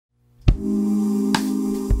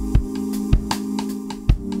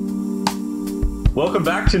Welcome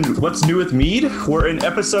back to What's New with Mead. We're in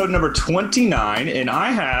episode number 29, and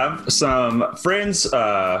I have some friends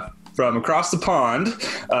from across the pond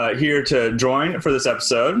here to join for this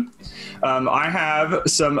episode. I have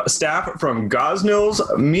some staff from Gosnells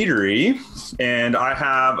Meadery, and I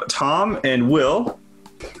have Tom and Will.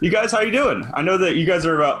 You guys, how you doing? I know that you guys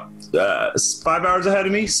are about 5 hours ahead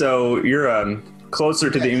of me, so you're closer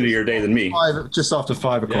to the end of your day than me. Just after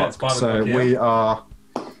 5 o'clock. Yeah, it's 5 o'clock, yeah. We are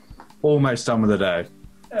almost done with the day.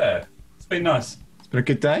 Yeah, it's been nice. It's been a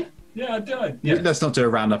good day. Yeah, I did. Yeah. Let's not do a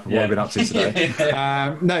roundup of what we've been up to today.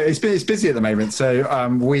 No, it's busy at the moment. So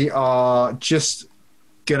we are just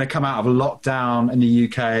going to come out of lockdown in the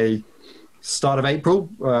UK start of April,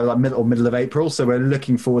 like middle of April. So we're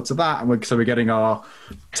looking forward to that. And we're getting our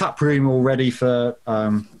tap room all ready for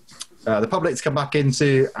the public to come back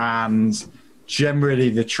into, and generally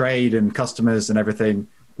the trade and customers and everything,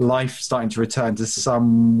 life starting to return to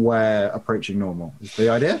somewhere approaching normal. Is the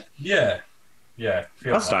idea? Yeah.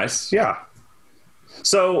 That's nice. Yeah.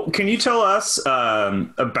 So, can you tell us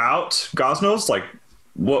about Gosnells? Like,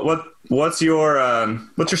 what's your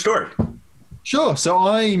story? Sure. So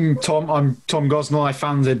I'm Tom Gosnell. I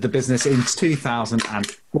founded the business in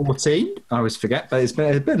 2014. I always forget, but it's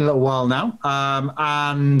been a little while now.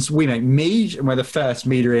 And we make mead, and we're the first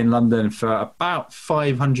meadery in London for about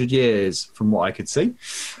 500 years, from what I could see.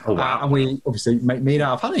 Oh, wow. And we obviously make mead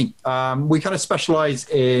out of honey. We kind of specialize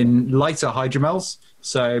in lighter hydromels.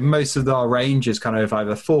 So most of our range is kind of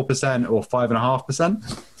either 4% or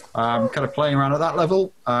 5.5%. Kind of playing around at that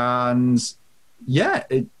level. And yeah,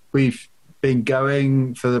 we've been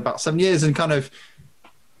going for about 7 years, and kind of,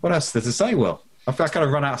 what else is there to say, Will? I kind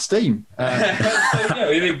of run out of steam.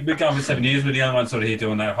 We've been going for 7 years. We're the only ones sort of here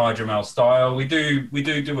doing that hydromel style. We do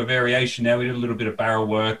a variation now. We do a little bit of barrel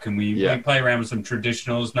work, and we play around with some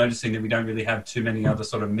traditionals, noticing that we don't really have too many other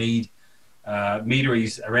sort of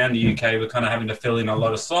meaderies around the UK. We're kind of having to fill in a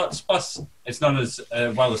lot of slots. Plus, it's not as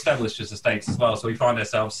well established as the States as well. So we find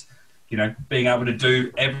ourselves, being able to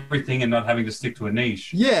do everything and not having to stick to a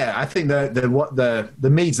niche. Yeah, I think the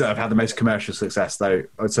meads that have had the most commercial success, though,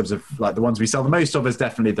 in terms of like the ones we sell the most of, is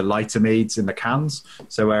definitely the lighter meads in the cans.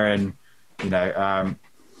 So we're in,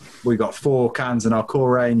 we've got 4 cans in our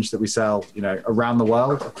core range that we sell, around the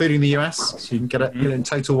world, including the US. So you can get it in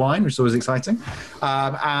total wine, which is always exciting,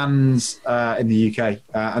 and in the UK.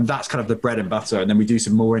 And that's kind of the bread and butter. And then we do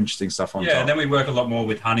some more interesting stuff on top. Yeah, and then we work a lot more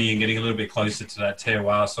with honey and getting a little bit closer to that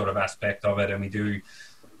terroir sort of aspect of it. And we do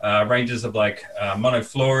ranges of like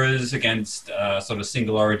monofloras against sort of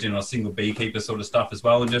single origin or single beekeeper sort of stuff as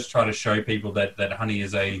well. And just try to show people that honey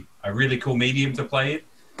is a really cool medium to play in.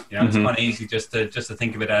 It's quite easy just to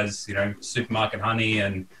think of it as, supermarket honey,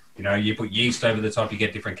 and, you put yeast over the top, you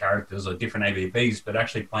get different characters or different ABVs, but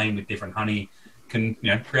actually playing with different honey can,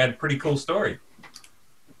 create a pretty cool story.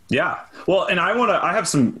 Yeah. Well, and I have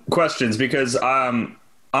some questions because I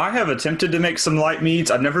have attempted to make some light meads.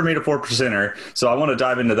 I've never made a 4%er, so I want to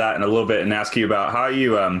dive into that in a little bit and ask you about how do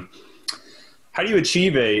you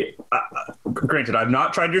achieve granted, I've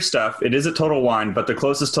not tried your stuff. It is a total wine, but the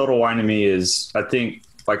closest total wine to me is, I think,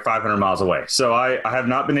 like 500 miles away. So I have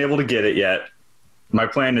not been able to get it yet. My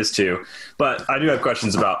plan is to, but I do have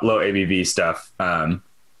questions about low ABV stuff.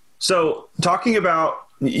 So talking about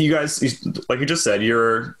you guys, like you just said,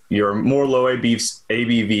 you're more low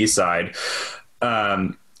ABV side.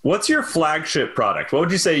 What's your flagship product? What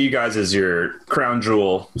would you say you guys is your crown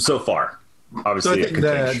jewel so far? Obviously, so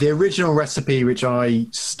I think the original recipe, which I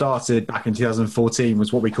started back in 2014,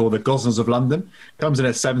 was what we call the Gosnells of London. Comes in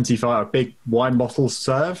a 75 big wine bottle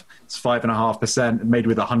serve. It's 5.5%, made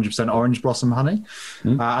with 100% orange blossom honey,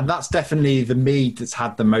 and that's definitely the mead that's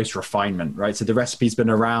had the most refinement, right? So the recipe's been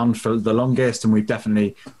around for the longest, and we've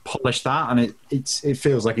definitely polished that, and it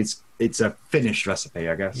feels like it's a finished recipe,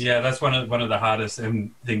 I guess. Yeah, that's one of the hardest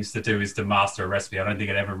things to do, is to master a recipe. I don't think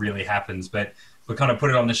it ever really happens, but we kind of put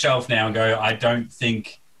it on the shelf now and go, I don't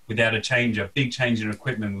think without a big change in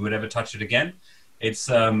equipment, we would ever touch it again. It's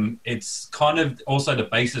kind of also the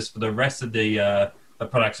basis for the rest of the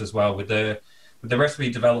products as well. With the recipe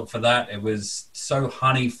developed for that, it was so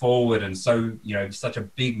honey forward and so, such a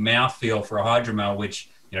big mouthfeel for a hydromel, which,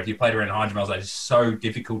 if you played around hydromels, that is so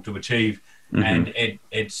difficult to achieve. And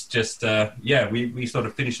it's just, we sort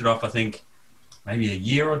of finished it off, I think, maybe a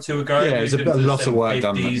year or two ago. Yeah, there's a lot of work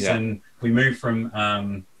done. Yeah. And we moved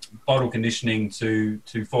from bottle conditioning to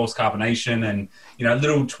forced carbonation, and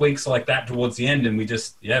little tweaks like that towards the end, and we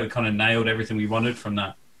kind of nailed everything we wanted from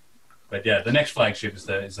that. But yeah, the next flagship is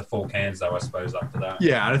the 4 cans, though, I suppose, after that.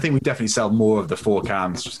 Yeah, and I think we definitely sell more of the 4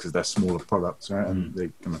 cans just because they're smaller products, right? And they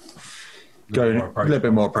kind of go a little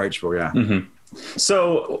bit more approachable. Yeah.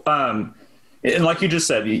 So And like you just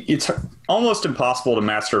said, it's almost impossible to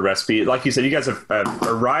master a recipe. Like you said, you guys have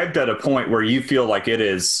arrived at a point where you feel like it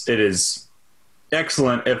is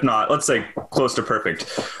excellent, if not, let's say, close to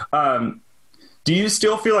perfect. Do you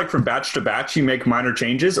still feel like from batch to batch you make minor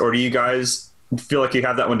changes, or do you guys feel like you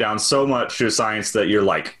have that one down so much to a science that you're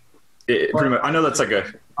like, pretty much, I know that's like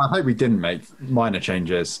a... I hope we didn't make minor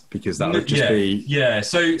changes, because that would just be... Yeah,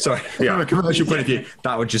 so... Sorry, from a commercial point of view,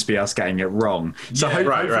 that would just be us getting it wrong. So Yeah,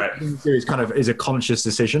 right. What is a conscious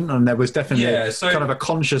decision, and there was definitely kind of a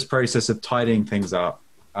conscious process of tidying things up.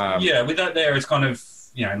 With that there, it's kind of,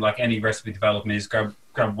 like any recipe development is grab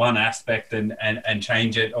one aspect and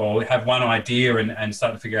change it, or have one idea and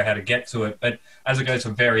start to figure out how to get to it. But as it goes to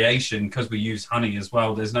variation, because we use honey as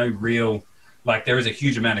well, there's no real... Like, there is a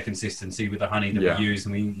huge amount of consistency with the honey that we use,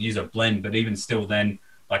 and we use a blend, but even still then,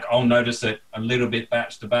 like, I'll notice it a little bit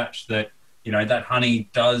batch to batch that, that honey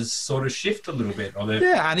does sort of shift a little bit.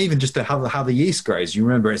 And even just how the yeast grows. You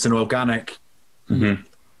remember, it's an organic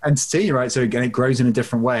entity, right? So again, it grows in a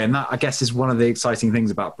different way. And that, I guess, is one of the exciting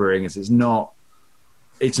things about brewing, is it's not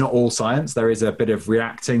all science. There is a bit of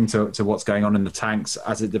reacting to what's going on in the tanks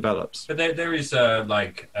as it develops. But there is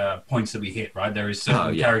points that we hit, right? There is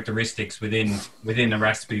certain characteristics within the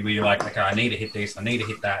recipe where you're like, okay, I need to hit this, I need to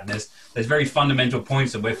hit that, and there's very fundamental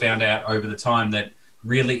points that we've found out over the time that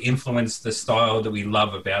really influence the style that we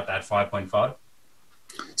love about that 5.5.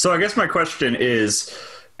 So I guess my question is,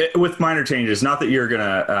 with minor changes, not that you're going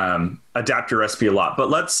to adapt your recipe a lot,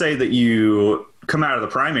 but let's say that you come out of the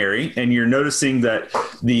primary and you're noticing that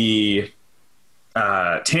the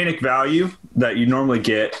tannic value that you normally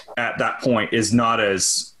get at that point is not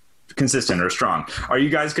as consistent or strong. Are you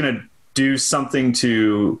guys going to do something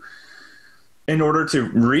in order to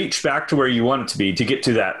reach back to where you want it to be, to get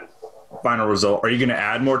to that final result? Are you going to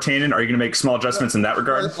add more tannin? Are you going to make small adjustments in that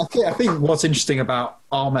regard? I think what's interesting about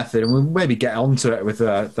our method, and we'll maybe get onto it with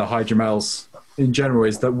the hydromels in general,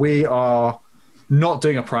 is that we are not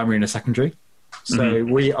doing a primary and a secondary. So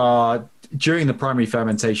we are, during the primary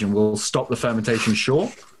fermentation, we'll stop the fermentation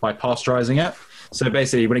short by pasteurizing it. So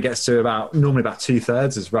basically, when it gets to normally about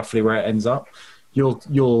 2/3 is roughly where it ends up,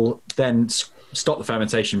 you'll then stop the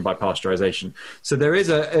fermentation by pasteurization. So there is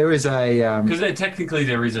a because technically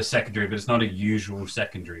there is a secondary, but it's not a usual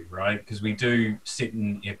secondary, right? Because we do sit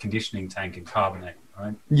in a conditioning tank and carbonate,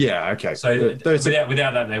 right? Yeah, okay. So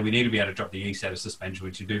without that there, we need to be able to drop the yeast out of suspension,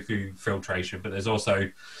 which you do through filtration, but there's also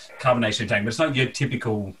carbonation tank, but it's not your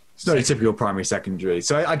typical... It's not a typical primary secondary.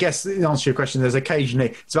 So I guess, in answer to your question, there's occasionally,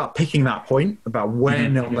 it's about picking that point, about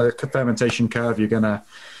when on the fermentation curve you're gonna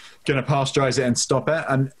pasteurize it and stop it.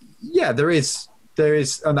 And yeah, there is,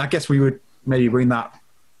 and I guess we would maybe bring that.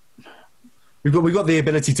 We've got the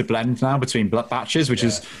ability to blend now between batches, which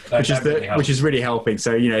is really helping.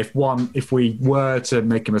 So if we were to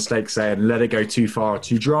make a mistake, say, and let it go too far or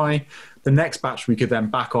too dry, the next batch we could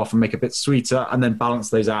then back off and make a bit sweeter, and then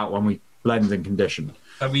balance those out when we blend and condition.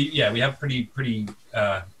 But we have pretty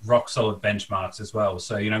rock solid benchmarks as well.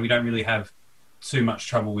 So we don't really have too much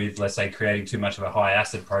trouble with, let's say, creating too much of a high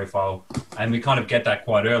acid profile, and we kind of get that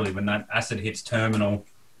quite early when that acid hits terminal.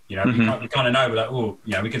 We kind of know, we're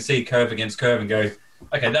like, we can see curve against curve and go,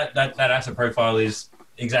 okay, that acid profile is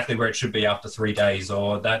exactly where it should be after 3 days,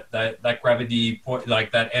 or that gravity point,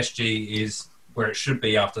 like that SG is where it should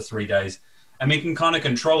be after 3 days, and we can kind of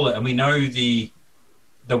control it, and we know the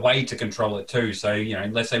way to control it too. So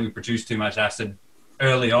let's say we produce too much acid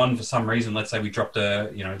early on for some reason. Let's say we dropped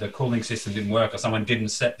the cooling system didn't work, or someone didn't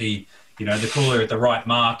set the cooler at the right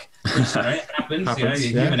mark, which it happens.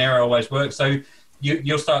 Human error always works. So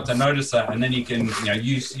you'll start to notice that, and then you can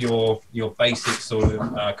use your basic sort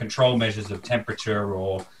of control measures of temperature,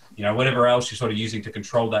 or whatever else you're sort of using to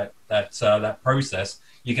control that process.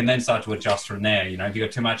 You can then start to adjust from there. If you've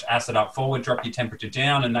got too much acid up forward, drop your temperature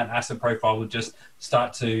down, and that acid profile will just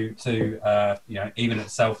start to even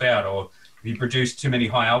itself out. Or if you produce too many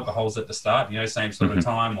high alcohols at the start, same sort of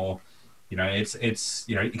time, or it's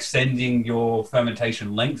extending your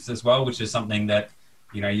fermentation lengths as well, which is something that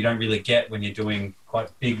you don't really get when you're doing quite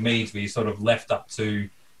big meads, where you're sort of left up to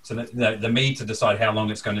the mead to decide how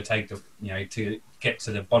long it's going to take to get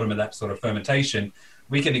to the bottom of that sort of fermentation.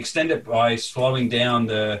 We can extend it by slowing down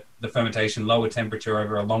the fermentation, lower temperature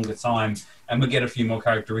over a longer time, and we'll get a few more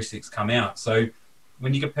characteristics come out. So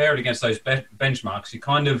when you compare it against those benchmarks,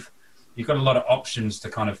 you've got a lot of options to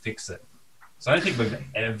kind of fix it. So I don't think we've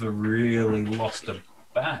ever really lost a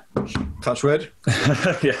batch. Touch wood.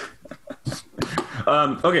 Yeah.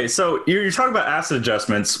 Okay, so you're talking about acid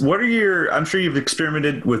adjustments. I'm sure you've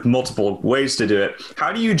experimented with multiple ways to do it.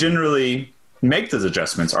 How do you generally make those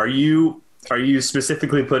adjustments? Are you are you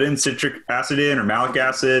specifically put in citric acid in or malic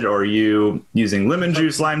acid, or are you using lemon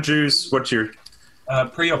juice, lime juice? What's your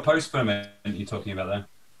pre or post ferment you're talking about there?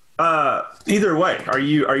 either way? Are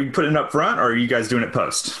you putting it up front, or are you guys doing it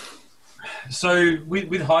post? So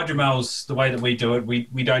with hydromels, the way that we do it,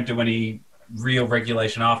 we don't do any real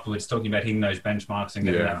regulation afterwards, talking about hitting those benchmarks and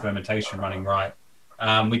getting that fermentation running right.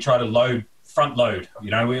 We try to front load,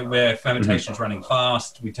 where fermentation's running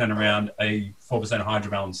fast, we turn around a 4%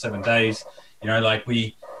 hydromel in 7 days.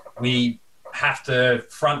 We have to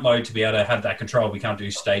front load to be able to have that control. We can't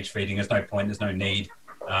do stage feeding. There's no point. There's no need.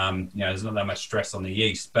 There's not that much stress on the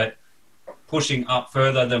yeast. But pushing up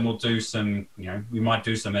further, then we'll do some, we might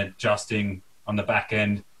do some adjusting on the back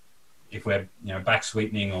end if we're, back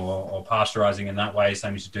sweetening or pasteurizing in that way,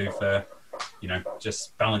 same as you do for,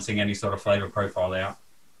 just balancing any sort of flavor profile out.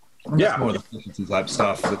 Yeah, more of the efficiency type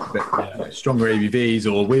stuff, a bit stronger ABVs,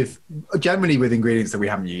 or generally with ingredients that we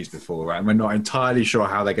haven't used before, right? And we're not entirely sure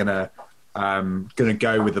how they're gonna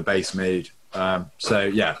go with the base mead. So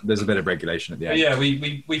yeah, there's a bit of regulation at the end. Yeah,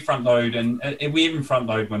 we front load, and we even front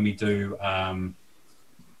load when we do higher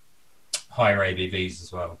ABVs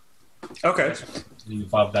as well. Okay.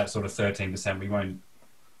 Above that sort of 13%, we won't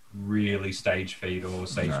really stage feed or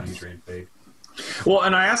stage nutrient feed. Well,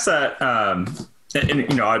 and I asked that,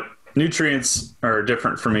 nutrients are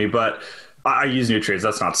different for me, but I use nutrients.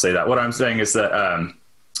 That's not to say that. What I'm saying is that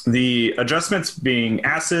the adjustments being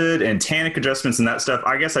acid and tannic adjustments and that stuff,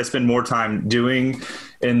 I guess I spend more time doing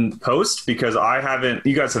in post, because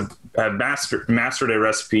you guys have mastered a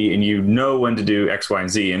recipe and you know when to do X, Y, and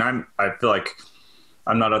Z. And I feel like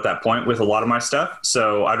I'm not at that point with a lot of my stuff.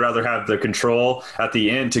 So I'd rather have the control at the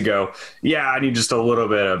end to go, I need just a little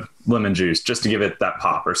bit of lemon juice just to give it that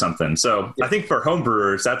pop or something. So I think for home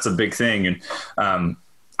brewers, that's a big thing. And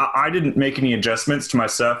I didn't make any adjustments to my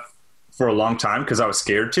stuff for a long time because I was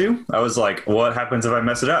scared to. I was like, what happens if I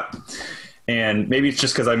mess it up? And maybe it's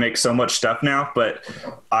just because I make so much stuff now, but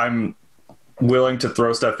I'm willing to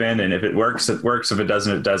throw stuff in, and if it works, it works. If it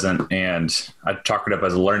doesn't, it doesn't. And I chalk it up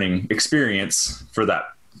as a learning experience for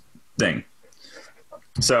that thing.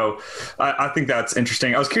 So I think that's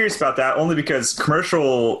interesting. I was curious about that only because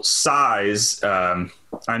commercial size,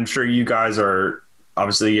 I'm sure you guys are,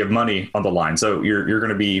 obviously you have money on the line. So you're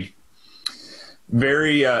going to be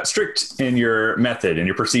very strict in your method and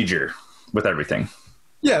your procedure with everything.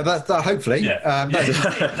 Yeah, that hopefully. Yeah.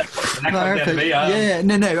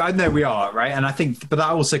 I know we are, right? And I think, but that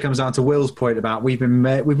also comes down to Will's point about we've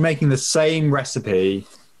making the same recipe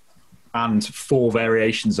and 4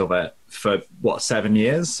 variations of it for 7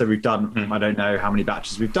 years. So we've done, I don't know how many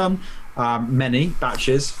batches we've done, many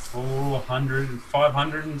batches. 400,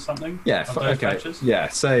 500 and something. Yeah, batches. Yeah.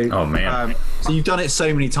 So, oh man. So you've done it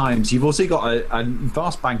so many times. You've also got a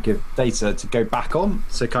vast bank of data to go back on.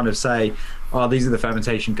 So kind of say, these are the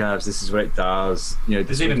fermentation curves. This is what it does.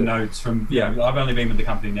 There's even notes from. I've only been with the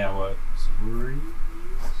company now. 3 years?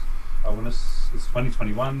 I want to. It's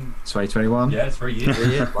 2021. 2021. Yeah, 3 years. 3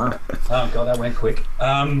 years. Wow. Oh god, that went quick.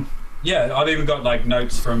 I've even got like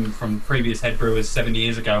notes from previous head brewers 7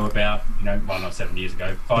 years ago about not 7 years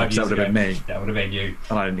ago, 5 years ago. That would have been me. That would have been you.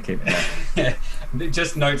 And I didn't keep it.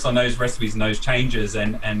 Just notes on those recipes and those changes,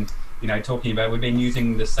 and talking about we've been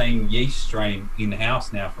using the same yeast strain in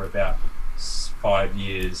house now for about 5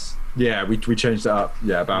 years. Yeah, we changed it up.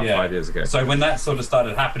 About 5 years ago. So when that sort of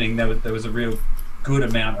started happening, there was a real good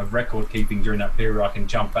amount of record keeping during that period where I can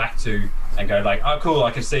jump back to and go like, oh cool,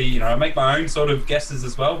 I can see, I make my own sort of guesses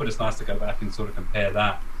as well, but it's nice to go back and sort of compare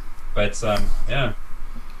that. But yeah.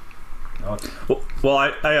 Well,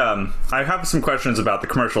 I have some questions about the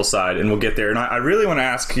commercial side, and we'll get there. And I really want to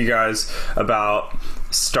ask you guys about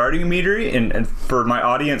starting a meadery, and for my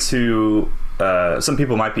audience who some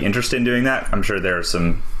people might be interested in doing that. I'm sure there are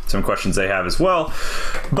some questions they have as well.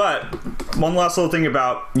 But one last little thing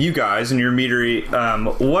about you guys and your meadery.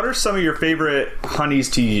 What are some of your favorite honeys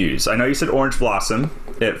to use? I know you said Orange Blossom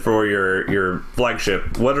for your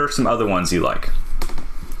flagship. What are some other ones you like?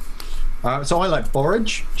 So I like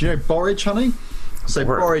borage. Do you know borage honey? So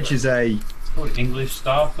borage is it's called English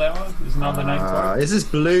star flower. Is another name for it. It's this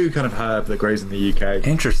blue kind of herb that grows in the UK.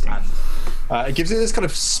 Interesting. It gives it this kind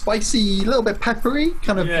of spicy, little bit peppery,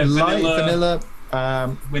 kind of light vanilla.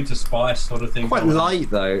 Winter spice sort of thing. Quite light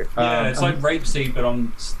though. It's like rapeseed but on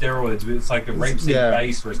steroids. It's like a rapeseed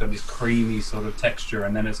base where it's got this creamy sort of texture,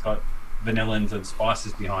 and then it's got vanillins and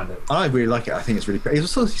spices behind it. I really like it. I think it's really pretty.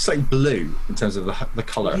 It's also slightly blue in terms of the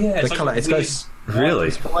colour. Yeah, the colour. It goes really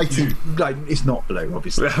whitey, like it's not blue,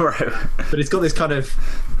 obviously, right? But it's got this kind of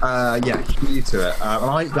hue to it,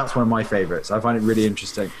 and that's one of my favourites. I find it really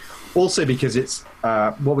interesting. Also because it's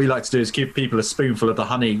what we like to do is give people a spoonful of the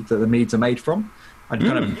honey that the meads are made from, and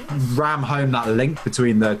kind of ram home that link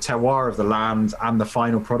between the terroir of the land and the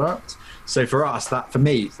final product. So for us, for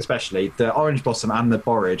me especially, the orange blossom and the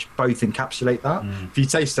borage both encapsulate that. If you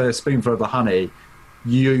taste a spoonful of the honey,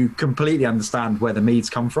 you completely understand where the meads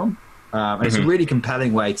come from. And it's a really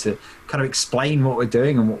compelling way to kind of explain what we're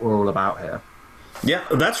doing and what we're all about here. Yeah,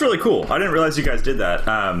 that's really cool. I didn't realize you guys did that.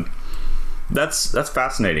 That's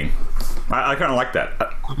fascinating. I kind of like that.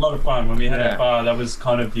 A lot of fun when we had a bar. That was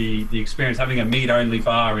kind of the experience, having a mead only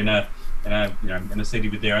bar in a city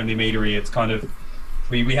with their only meadery. It's kind of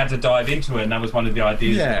we had to dive into it, and that was one of the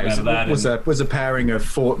ideas. It was a pairing of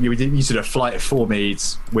 4. We did a flight of 4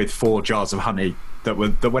 meads with 4 jars of honey that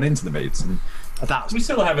went into the meads, and we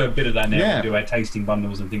still have a bit of that now. Yeah. We do our tasting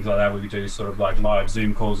bundles and things like that, where we do sort of like live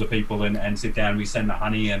Zoom calls with people and sit down. We send the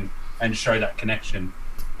honey and show that connection.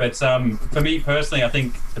 But for me personally, I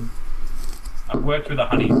think I've worked with a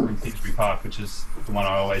honey from Fitzroy Park, which is the one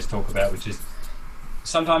I always talk about, which is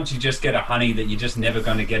sometimes you just get a honey that you're just never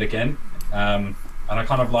going to get again. And I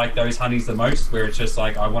kind of like those honeys the most, where it's just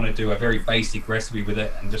like I want to do a very basic recipe with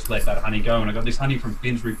it and just let that honey go. And I got this honey from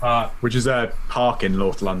Finsbury Park, which is a park in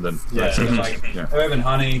North London. Yeah, so like urban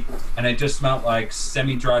honey, and it just smelled like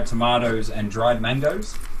semi-dried tomatoes and dried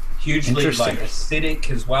mangoes. Hugely like acidic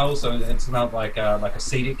as well, so it smelled like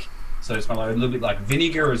acetic. So it smelled like a little bit like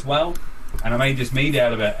vinegar as well. And I made this mead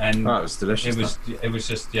out of it, and it was delicious. It was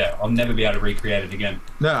just I'll never be able to recreate it again.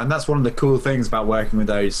 No, and that's one of the cool things about working with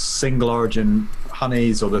those single origin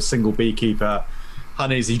honeys or the single beekeeper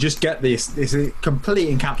honeys. You just get this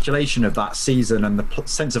complete encapsulation of that season and the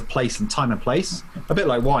sense of place and time and place, a bit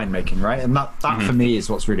like wine making, right? And that for me is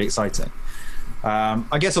what's really exciting.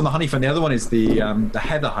 I guess on the honey front, the other one is the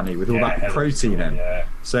heather honey with all that protein in. Yeah.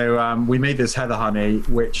 So we made this heather honey,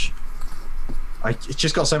 which it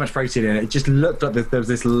just got so much protein in it. It just looked like there was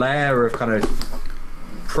this layer of kind of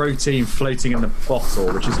protein floating in the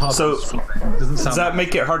bottle, which is hard to describe. Does that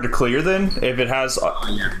make it hard to clear then? If it has...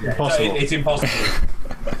 Impossible. It's impossible.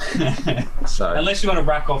 So. Unless you want to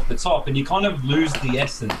rack off the top, and you kind of lose the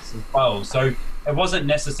essence as well. So it wasn't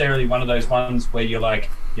necessarily one of those ones where you're like,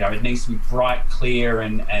 it needs to be bright, clear,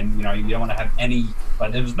 and you don't want to have any...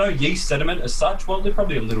 Like, there was no yeast sediment as such. Well, there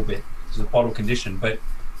probably a little bit because of bottle condition, but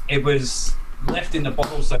it was left in the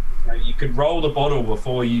bottle, so you could roll the bottle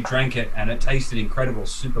before you drank it, and it tasted incredible,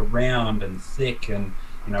 super round and thick, and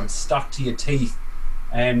it stuck to your teeth.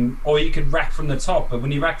 Or you could rack from the top, but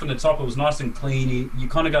when you rack from the top, it was nice and clean. You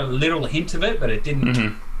kind of got a little hint of it, but it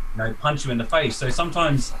didn't punch you in the face. So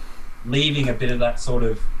sometimes leaving a bit of that sort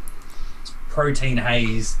of protein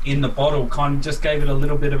haze in the bottle kind of just gave it a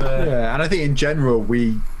little bit of a... Yeah, and I think in general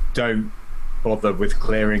we don't bother with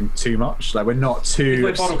clearing too much. Like, we're not too...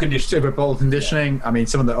 We're bottle conditioning. Super bottle conditioning. Yeah. I mean,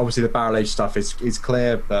 some of the... Obviously the barrel aged stuff is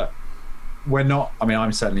clear, but we're not... I mean,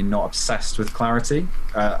 I'm certainly not obsessed with clarity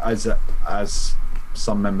as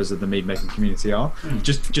some members of the mead making community are.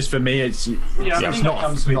 Just for me, it's I think that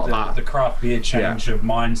comes with the craft beer change of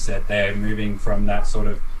mindset there, moving from that sort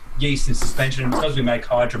of yeast and suspension. And because we make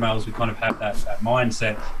hydromels, we kind of have that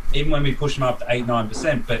mindset, even when we push them up to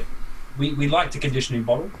 8-9%. But we like to condition in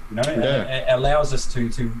bottle, it allows us to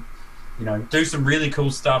do some really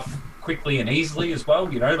cool stuff quickly and easily as well.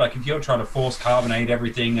 Like if you're trying to force carbonate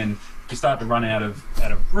everything and you start to run out of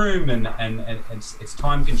room, and it's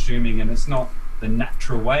time consuming, and it's not the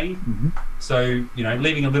natural way. So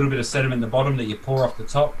leaving a little bit of sediment in the bottom that you pour off the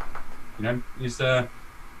top is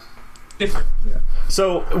different.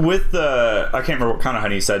 So with the, I can't remember what kind of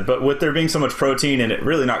honey you said, but with there being so much protein and it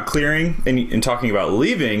really not clearing, and talking about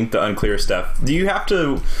leaving the unclear stuff, do you have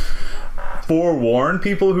to forewarn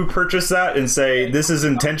people who purchase that and say, this is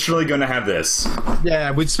intentionally going to have this?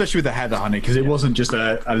 Yeah, especially with the heather honey, because it wasn't just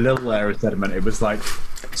a little layer of sediment, it was like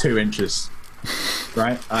 2 inches.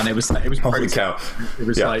 Right, and it was holy cow! It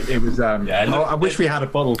was I wish we had a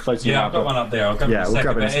bottle floating. Yeah, I've got one up there. I'll grab it in a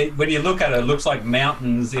second. But when you look at it, it looks like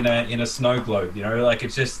mountains in a snow globe. Like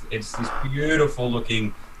it's this beautiful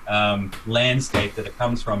looking landscape that it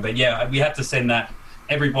comes from. But yeah, we had to send that.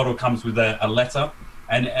 Every bottle comes with a letter,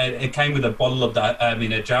 and it came with a bottle of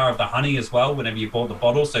a jar of the honey as well. Whenever you bought the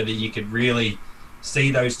bottle, so that you could really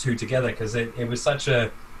see those two together, because it was such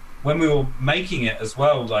a. When we were making it as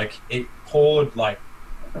well, like it poured like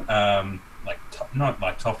not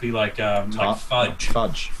like toffee, like fudge.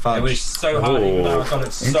 Fudge. It was so hard, even though I got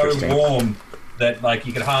it so warm that like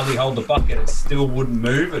you could hardly hold the bucket. It still wouldn't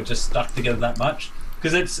move. It just stuck together that much,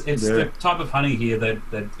 because it's the type of honey here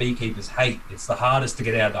that beekeepers hate. It's the hardest to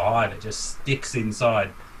get out of the hive. It just sticks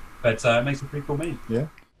inside, but it makes a pretty cool mead. Yeah.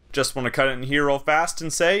 Just want to cut it in here real fast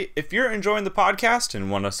and say, if you're enjoying the podcast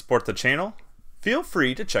and want to support the channel, feel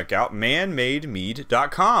free to check out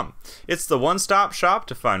manmademead.com. It's the one-stop shop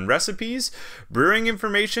to find recipes, brewing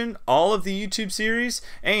information, all of the YouTube series,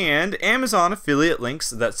 and Amazon affiliate links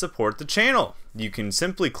that support the channel. You can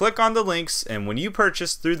simply click on the links, and when you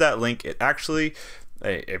purchase through that link, it actually,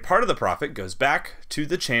 a part of the profit goes back to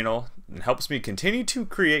the channel and helps me continue to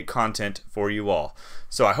create content for you all.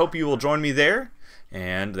 So I hope you will join me there.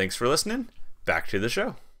 And thanks for listening. Back to the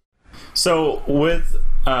show. So with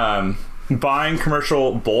buying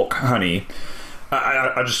commercial bulk honey,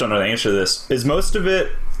 I just don't know the answer to this. Is most of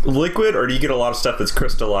it liquid, or do you get a lot of stuff that's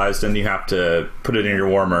crystallized and you have to put it in your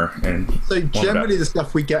warmer? And so generally the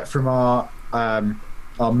stuff we get from our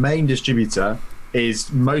main distributor is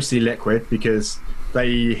mostly liquid, because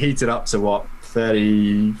they heat it up to what,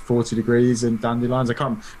 30, 40 degrees in dandelions. I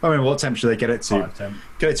can't remember what temperature they get it to.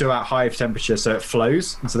 Get it to about hive temperature so it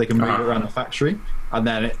flows, and so they can move it around the factory, and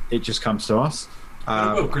then it just comes to us.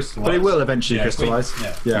 It will crystallize. But it will eventually crystallize.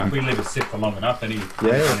 If we leave it sit for long enough, then it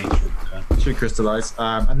should crystallize.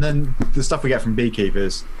 And then the stuff we get from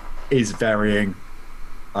beekeepers is varying,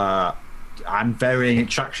 and varying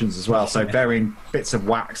extractions as well. So varying bits of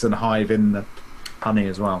wax and hive in the honey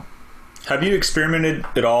as well. Have you experimented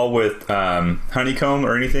at all with honeycomb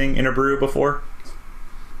or anything in a brew before?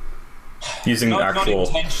 Using not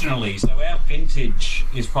intentionally. So our vintage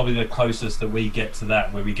is probably the closest that we get to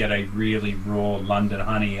that, where we get a really raw London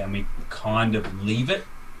honey and we kind of leave it.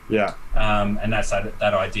 Yeah. And that's that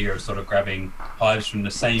idea of sort of grabbing hives from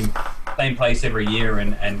the same place every year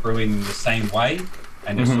and brewing the same way,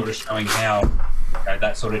 and just sort of showing how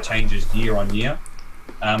that sort of changes year on year.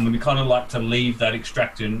 And we kind of like to leave that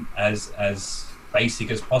extractant as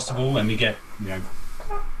basic as possible, and we get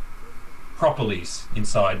propolis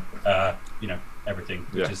inside everything,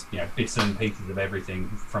 which is bits and pieces of everything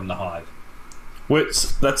from the hive.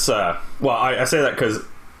 That's I say that because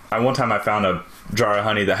one time I found a jar of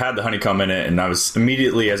honey that had the honeycomb in it, and I was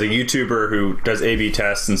immediately, as a YouTuber who does A/B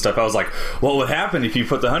tests and stuff, I was like, what would happen if you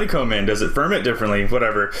put the honeycomb in? Does it ferment differently?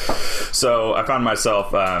 Whatever. So I found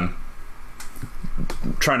myself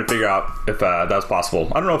trying to figure out if that was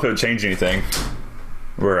possible. I don't know if it would change anything.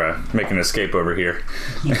 We're making an escape over here.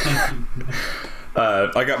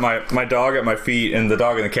 I got my dog at my feet, and the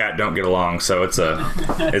dog and the cat don't get along, so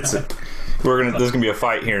there's gonna be a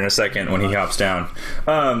fight here in a second when he hops down.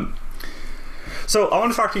 So I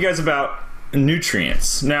want to talk to you guys about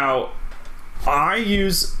nutrients. Now, I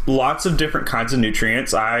use lots of different kinds of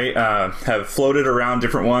nutrients. I have floated around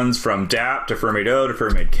different ones, from DAP to Fermate O to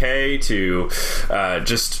Fermate K to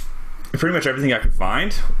just pretty much everything I can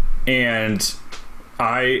find. And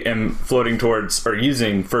I am floating towards, or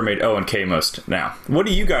using, Fermate O and K most now. What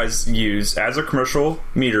do you guys use as a commercial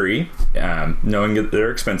meadery, knowing that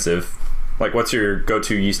they're expensive? Like, what's your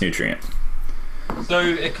go-to yeast nutrient? So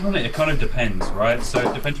it kind of depends, right?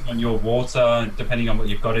 So depending on your water, depending on what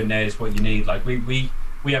you've got in there, is what you need. Like we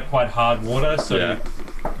have quite hard water, so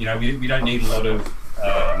we don't need a lot of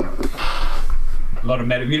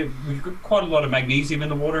we've got quite a lot of magnesium in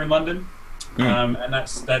the water in London, and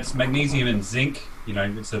that's magnesium and zinc.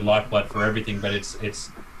 It's the lifeblood for everything, but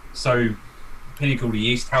it's so pinnacle to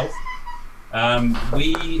yeast health.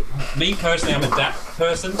 Me personally, I'm a DAP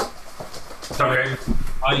person. So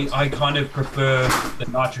I kind of prefer the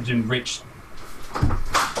nitrogen-rich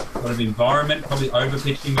sort of environment, probably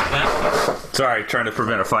over-pitching with that. Sorry, trying to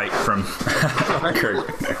prevent a fight from Kurt.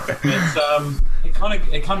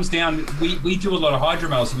 It comes down, we do a lot of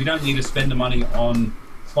hydromel, so we don't need to spend the money on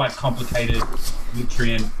quite complicated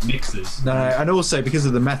nutrient mixes. No, and also because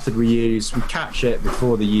of the method we use, we catch it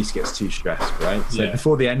before the yeast gets too stressed, right? So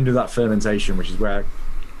before the end of that fermentation, which is where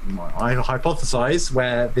I hypothesize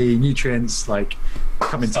where the nutrients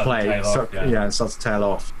come into play, and start to tail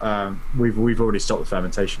off. We've already stopped the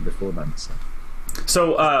fermentation before then.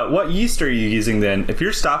 So what yeast are you using then? If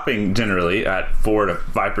you're stopping generally at 4 to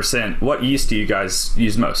 5%, what yeast do you guys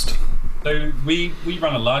use most? So we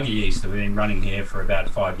run a lager yeast that we've been running here for about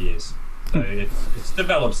 5 years. So it's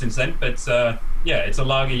developed since then, but it's a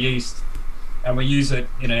lager yeast, and we use it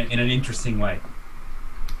in an interesting way.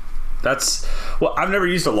 I've never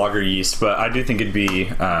used a lager yeast, but I do think it'd be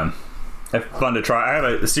fun to try. I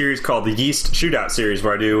have a series called the Yeast Shootout series,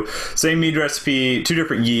 where I do same mead recipe, 2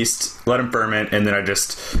 different yeasts, let them ferment, and then I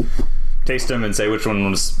just taste them and say which one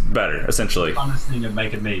was better, essentially. Funnest thing of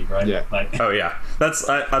making mead, right? Yeah. Oh yeah, that's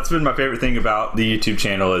been my favorite thing about the YouTube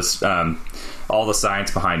channel, is all the science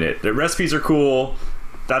behind it. The recipes are cool.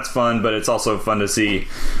 That's fun, but it's also fun to see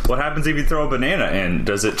what happens if you throw a banana in.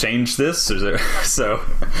 Does it change this? So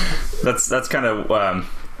that's kind of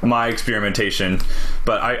my experimentation,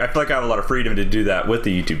 but I feel like I have a lot of freedom to do that with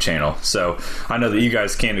the YouTube channel. So I know that you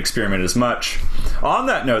guys can't experiment as much. On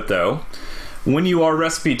that note, though, when you are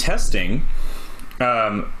recipe testing,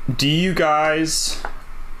 do you guys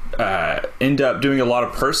end up doing a lot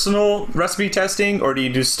of personal recipe testing, or do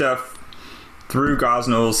you do stuff through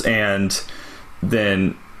Gosnells and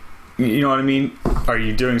then, you know what I mean? Are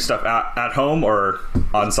you doing stuff at home or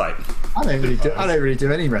on site? I don't really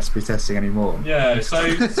do any recipe testing anymore. Yeah,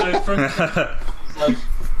 so from like,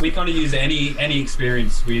 we kind of use any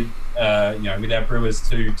experience with with our brewers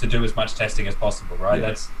to do as much testing as possible, right?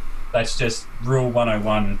 Yeah. That's just rule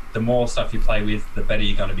 101. The more stuff you play with, the better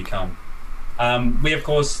you're going to become. We of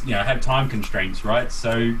course have time constraints, right?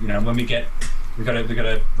 So when we got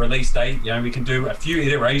a release date, we can do a few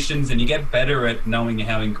iterations, and you get better at knowing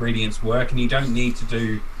how ingredients work, and you don't need to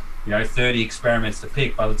do 30 experiments to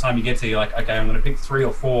pick. By the time you get to, you're like, okay, I'm going to pick 3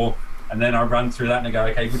 or 4, and then I run through that and I go,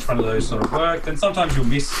 okay, which one of those sort of worked? And sometimes you'll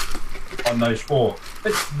miss on those 4,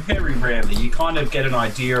 but very rarely. You kind of get an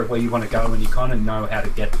idea of where you want to go, and you kind of know how to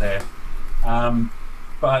get there.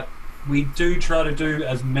 But we do try to do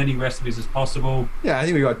as many recipes as possible. Yeah, I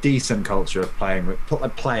think we've got a decent culture of playing with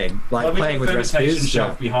playing with recipes.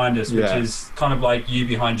 Shelf behind us, which is kind of like you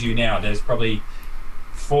behind you now. There's probably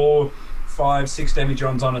 4, 5, 6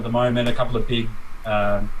 demijohns on at the moment. A couple of big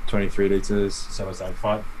 23 liters. So what's that?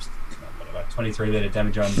 23 liter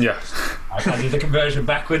demijohns. Yeah, I can't do the conversion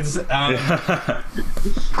backwards. But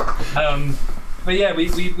yeah,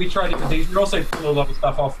 we try different things. We also pull a lot of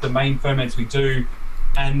stuff off the main ferments we do,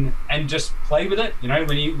 and just play with it.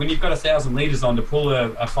 When you've got 1,000 liters on, to pull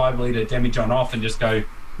a 5 liter demijohn off and just go.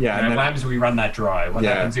 Yeah, and what happens if we run that dry? What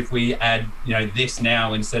happens if we add this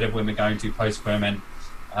now instead of when we're going to post ferment?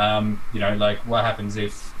 Like what happens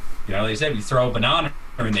if like you said, we throw a banana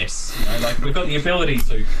in this? Like we've got the ability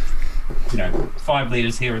to. 5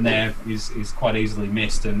 liters here and there is quite easily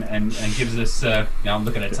missed, and gives us. I'm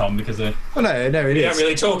looking at Tom because we don't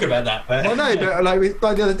really talk about that. But. Well, no, but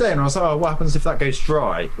like the other day, and I was like, oh, what happens if that goes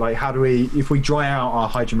dry? Like, how do if we dry out our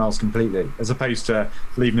hydromels completely, as opposed to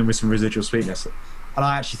leaving them with some residual sweetness? And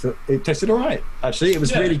I actually thought it tasted all right. Actually, it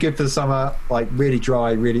was really good for the summer, like really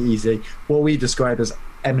dry, really easy. What we describe as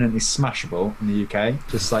eminently smashable in the UK,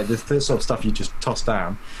 just like the sort of stuff you just toss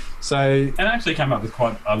down. So, and actually came up with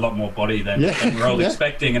quite a lot more body than we were all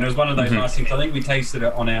expecting, and it was one of those nice things. I think we tasted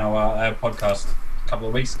it on our podcast a couple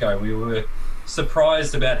of weeks ago. We were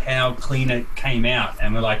surprised about how clean it came out,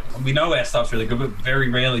 and we're like, we know our stuff's really good, but very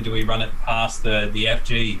rarely do we run it past the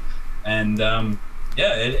FG, and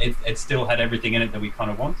it still had everything in it that we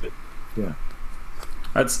kind of wanted. Yeah.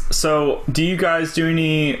 So do you guys do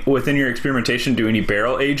any, within your experimentation, do any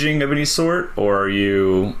barrel aging of any sort, or are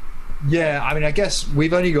you? Yeah, I mean, I guess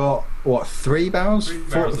we've only got 3 barrels?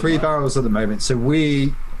 3 barrels at the moment. So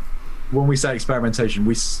when we say experimentation,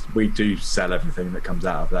 we do sell everything that comes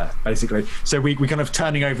out of there, basically. So we kind of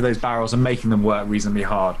turning over those barrels and making them work reasonably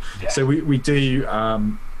hard. Yeah. So we do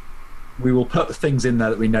we will put things in there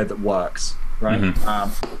that we know that works, right?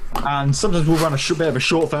 And sometimes we'll run a bit of a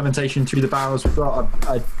short fermentation through the barrels. We've got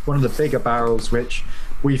one of the bigger barrels which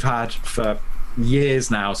we've had for years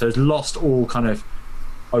now, so it's lost all kind of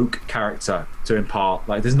oak character to impart.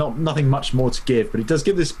 Like there's nothing much more to give, but it does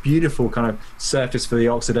give this beautiful kind of surface for the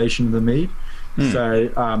oxidation of the mead. So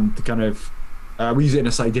the kind of we use it in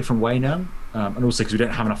a slightly different way now, and also because we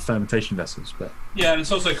don't have enough fermentation vessels. But yeah, and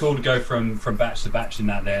it's also cool to go from batch to batch in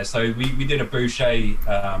that there. So we did a boucher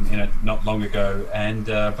not long ago, and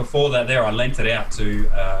before that there I lent it out to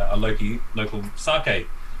a local sake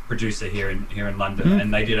producer here in London,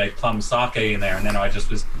 and they did a plum sake in there, and then I just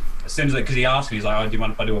was, as soon as, because he asked me, he's like, oh, do you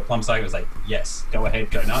mind if I do a plum sake? I was like, yes, go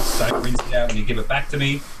ahead, go nuts. Don't rinse it out when you give it back to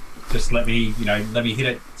me. Just let me hit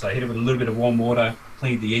it. So I hit it with a little bit of warm water,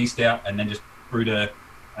 cleaned the yeast out, and then just brewed a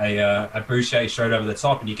boucher straight over the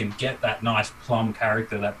top, and you can get that nice plum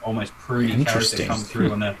character, that almost pruny character come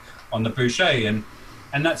through on the boucher.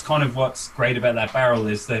 And that's kind of what's great about that barrel,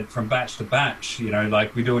 is that from batch to batch,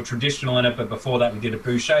 like we do a traditional in it, but before that we did a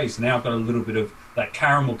boucher. So now I've got a little bit of that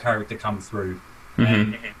caramel character come through.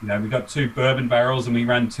 And we got 2 bourbon barrels, and we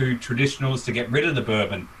ran 2 traditionals to get rid of the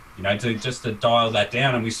bourbon, to dial that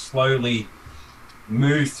down, and we slowly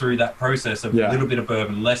move through that process of a little bit of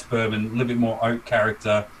bourbon, less bourbon, a little bit more oak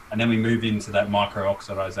character, and then we move into that micro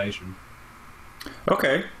oxidization.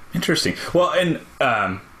 Okay, interesting. Well, and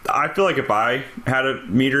I feel like if I had a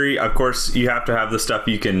meadery, of course you have to have the stuff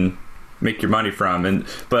you can make your money from,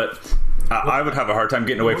 but I would have a hard time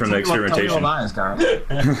getting away from the experimentation.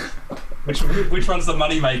 Which one's the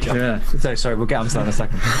money maker? Yeah. So sorry, we'll get onto that in a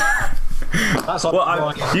second. That's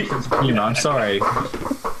I'm sorry.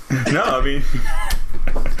 No, I mean,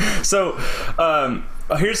 So,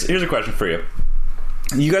 here's a question for you.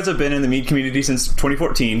 You guys have been in the mead community since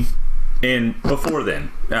 2014, and before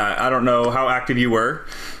then, I don't know how active you were,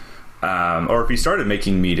 or if you started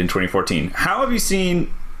making mead in 2014. How have you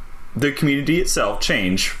seen the community itself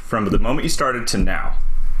change from the moment you started to now?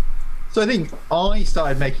 So I think I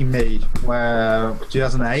started making mead where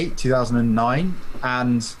 2008, 2009,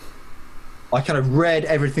 and I kind of read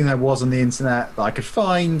everything there was on the internet that I could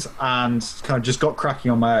find and kind of just got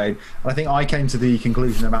cracking on my own. And I think I came to the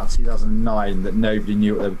conclusion about 2009 that nobody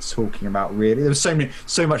knew what they were talking about, really. There was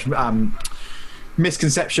so much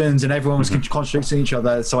misconceptions and everyone was contradicting each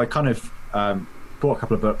other. So I kind of bought a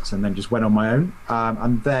couple of books and then just went on my own.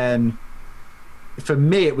 And then for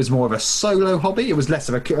me, it was more of a solo hobby. It was less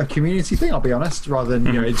of a community thing, I'll be honest, rather than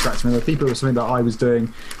interacting with other people. It was something that I was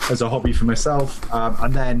doing as a hobby for myself,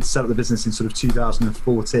 and then set up the business in sort of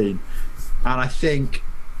 2014. And I think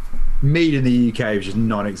mead in the UK was just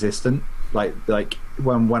non-existent. Like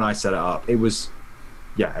when I set it up, it was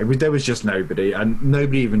there was just nobody, and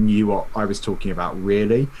nobody even knew what I was talking about,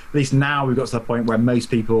 really. At least now we've got to the point where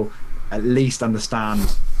most people at least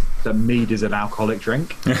understand that mead is an alcoholic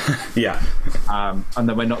drink. Yeah. And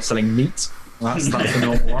that we're not selling meat. That's the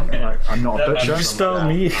normal one. Like, I'm not a butcher. You spell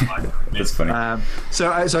meat. That's funny.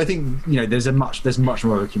 So I think there's much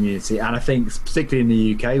more of a community, and I think particularly in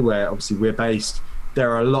the UK, where obviously we're based,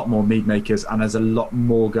 there are a lot more mead makers, and there's a lot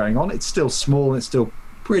more going on. It's still small, it's still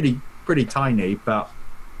pretty tiny, but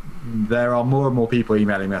there are more and more people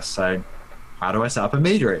emailing us saying, "How do I set up a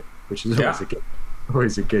meadery?" Which is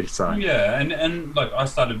always a good sign. Yeah, and like I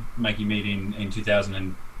started making mead in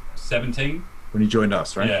 2017 when you joined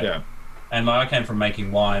us, right? Yeah. And like I came from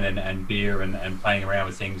making wine and beer and playing around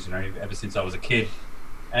with things, ever since I was a kid.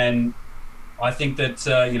 And I think that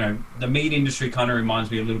the mead industry kind of reminds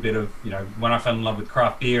me a little bit of when I fell in love with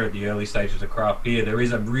craft beer at the early stages of craft beer. There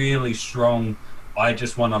is a really strong I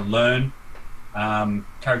just want to learn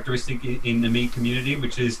characteristic in the mead community,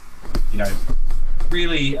 which is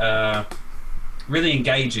really really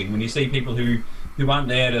engaging when you see people who aren't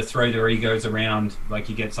there to throw their egos around like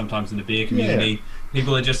you get sometimes in the beer community. Yeah.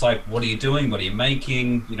 People are just like, what are you doing? What are you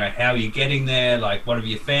making? How are you getting there? Like, what have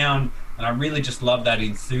you found? And I really just love that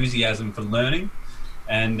enthusiasm for learning.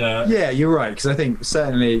 And yeah, you're right, because I think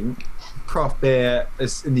certainly craft beer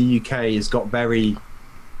in the UK has got very...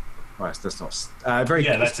 Well, that's not very.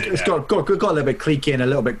 Yeah, that's it. It's got a little bit cliquey and a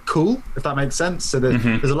little bit cool, if that makes sense. So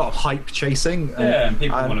there's a lot of hype chasing. And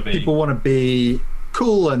people want to be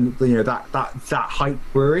cool, and that hype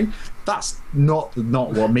brewery. That's not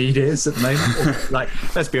what mead is at the moment. Like,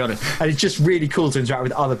 let's be honest. And it's just really cool to interact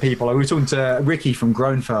with other people. Like, we were talking to Ricky from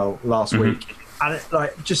Gronfell last week, and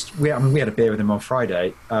we had a beer with him on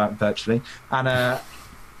Friday virtually, and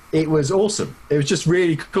it was awesome. It was just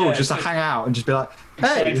really cool just to hang out and just be like,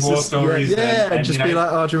 hey, stories. And just be like,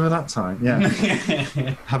 oh, do you remember that time? Yeah.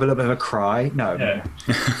 Have a little bit of a cry. No. Yeah.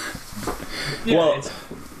 Well,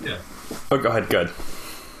 Oh, go ahead. Good.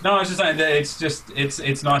 No, I was just saying that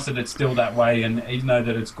it's nice that it's still that way, and even though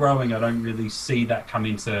that it's growing, I don't really see that come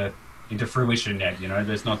into fruition yet.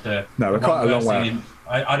 There's not the... No, we're quite a long way.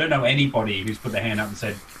 I don't know anybody who's put their hand up and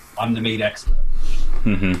said, I'm the mead expert.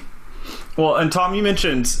 Well, and Tom, you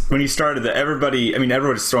mentioned when you started that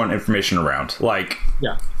everybody's throwing information around, like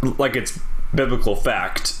it's biblical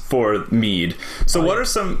fact for mead. So what are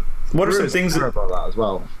some things about that as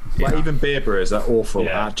well? Yeah. Like, even beer brewers are awful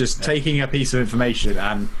at just taking a piece of information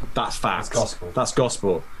and that's fact. That's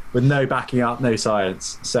gospel with no backing up, no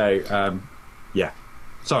science. So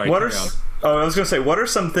sorry. I was going to say, what are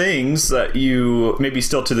some things that you maybe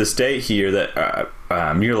still to this day hear that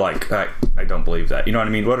you're like, I don't believe that? You know what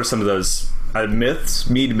I mean? What are some of those myths,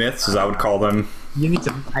 mead myths, as I would call them? You need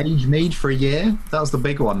to age mead for a year. That was the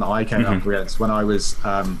big one that I came up against when I was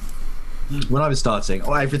starting.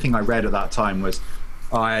 Everything I read at that time was,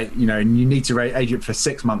 you need to age it for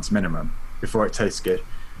 6 months minimum before it tastes good.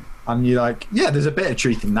 And you're like, yeah, there's a bit of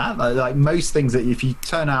truth in that. Like most things, that if you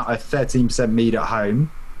turn out a 13% mead at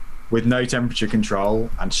home with no temperature control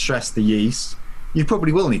and stress the yeast, you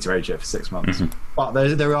probably will need to age it for 6 months. But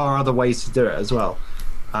there are other ways to do it as well.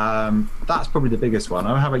 That's probably the biggest one.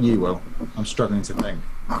 How about you, Will? I'm struggling to think.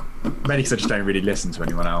 Maybe because I just don't really listen to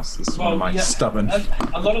anyone else. It's one of my stubborn...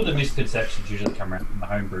 A lot of the misconceptions usually come around from the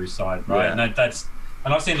homebrew side, right? Yeah.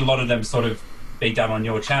 And I've seen a lot of them sort of be done on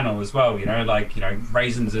your channel as well,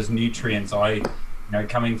 raisins as nutrients.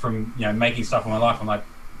 Coming from, making stuff in my life, I'm like,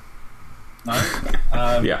 no.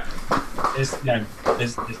 There's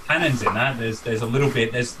tannins in that. There's a little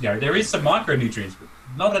bit. There is some micronutrients, but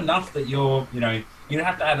not enough that you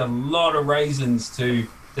have to add a lot of raisins to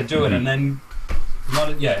do it, and then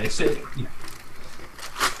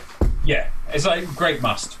Yeah, it's like grape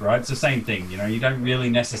must, right? It's the same thing. You don't really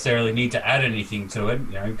necessarily need to add anything to it,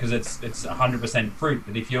 because it's 100% fruit.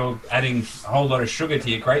 But if you're adding a whole lot of sugar to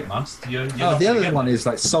your grape must, you're not the gonna other get one that. is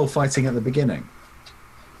like sulfiting at the beginning.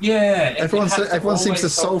 Yeah, Everyone seems to always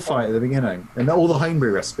sulfite at the beginning, and all the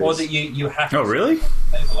homebrew recipes. or that you have Oh, to really?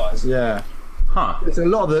 stabilize. Yeah. Huh. It's a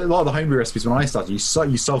lot of the homebrew recipes when I started, you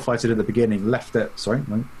sulfited at the beginning, left it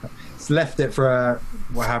for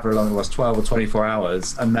however long it was, 12 or 24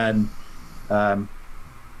 hours, and then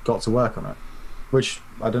got to work on it. Which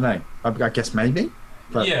I don't know. I guess maybe.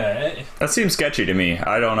 But Yeah, That seems sketchy to me.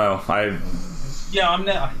 I don't know. I don't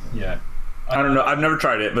know. I've never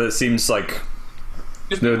tried it, but it seems like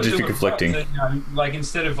Just No, people just do it conflicting. right, so, like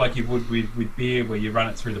instead of like you would with beer, where you run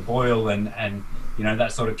it through the boil and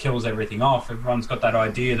that sort of kills everything off. Everyone's got that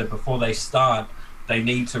idea that before they start, they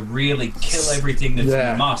need to really kill everything that's in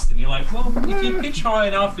the must. And you're like, well, if you pitch high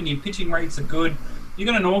enough and your pitching rates are good, you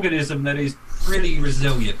got an organism that is pretty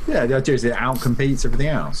resilient. Yeah, the idea is it outcompetes everything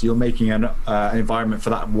else. You're making an environment for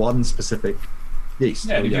that one specific yeast.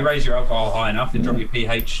 Yeah, and if you raise your alcohol high enough and drop your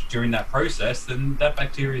pH during that process, then that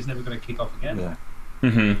bacteria is never going to kick off again. Yeah.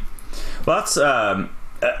 Well, that's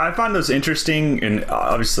I find those interesting, and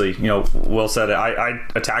obviously, Will said it. I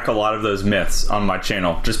attack a lot of those myths on my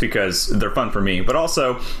channel just because they're fun for me. But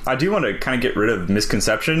also, I do want to kind of get rid of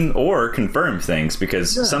misconception or confirm things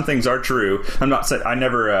because some things are true. I'm not saying I'm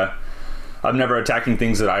never attacking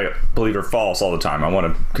things that I believe are false all the time. I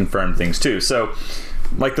want to confirm things too. So,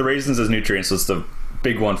 like the raisins as nutrients was the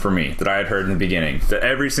big one for me that I had heard in the beginning. That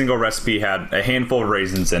every single recipe had a handful of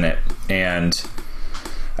raisins in it, and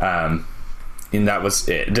that was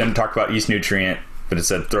it. It didn't talk about yeast nutrient, but it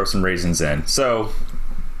said throw some raisins in. So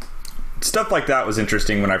stuff like that was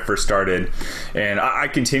interesting when I first started, and I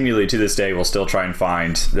continually to this day will still try and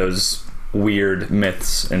find those weird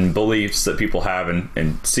myths and beliefs that people have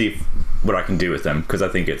and see what I can do with them, because I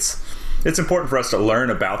think it's important for us to learn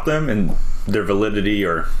about them and their validity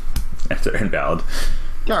or if they're invalid.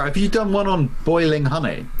 Gareth, have you done one on boiling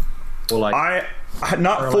honey? Or like I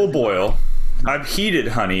not full boil. I've heated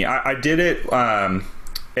honey. I did it. I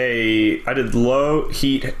did low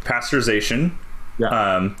heat pasteurization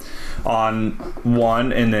on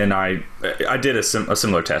one, and then I did a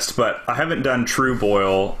similar test, but I haven't done true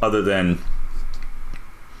boil other than,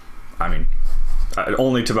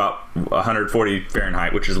 only to about 140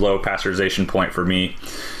 Fahrenheit, which is low pasteurization point for me,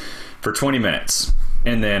 for 20 minutes,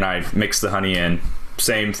 and then I mixed the honey in.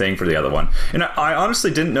 Same thing for the other one, and I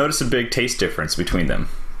honestly didn't notice a big taste difference between them.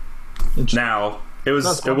 Now it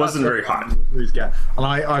wasn't very hot.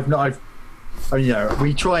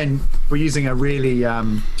 And we're using a really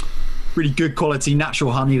good quality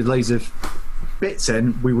natural honey with loads of bits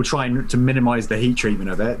in. We were trying to minimize the heat treatment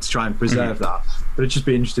of it to try and preserve that. But it'd just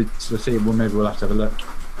be interesting to see. Well, maybe we'll have to have a look.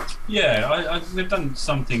 Yeah, we've done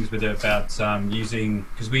some things with it about using,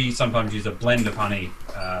 because we sometimes use a blend of honey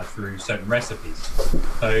through certain recipes.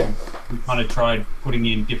 So we kind of tried putting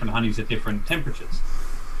in different honeys at different temperatures.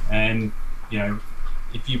 And,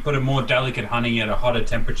 if you put a more delicate honey at a hotter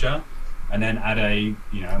temperature and then add a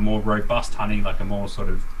more robust honey, like a more sort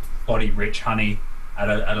of body-rich honey at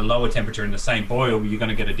a lower temperature in the same boil, you're going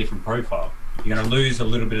to get a different profile. You're going to lose a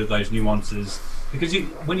little bit of those nuances because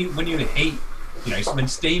when you heat, when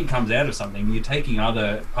steam comes out of something, you're taking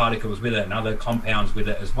other particles with it and other compounds with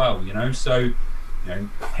it as well, So,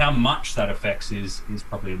 how much that affects is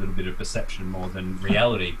probably a little bit of perception more than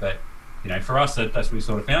reality. But, for us, that's what we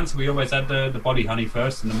sort of found. So we always add the body honey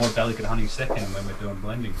first and the more delicate honey second when we're doing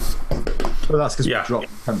blending. Well, that's because we drop the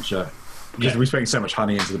temperature. Because we're putting so much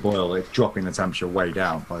honey into the boil, it's dropping the temperature way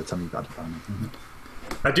down by the time you've added honey.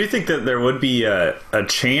 I do think that there would be a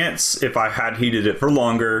chance if I had heated it for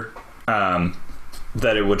longer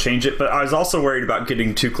that it would change it, but I was also worried about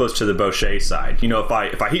getting too close to the Bochet side.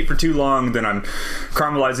 If I heat for too long, then I'm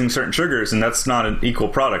caramelizing certain sugars, and that's not an equal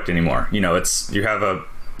product anymore. You have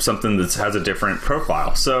something that has a different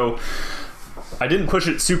profile. So I didn't push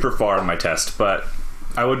it super far in my test, but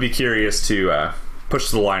I would be curious to push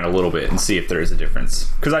the line a little bit and see if there is a difference.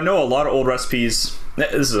 Because I know a lot of old recipes,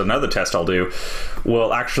 this is another test I'll do,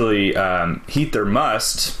 will actually heat their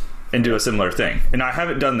must and do a similar thing. And I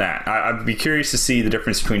haven't done that. I'd be curious to see the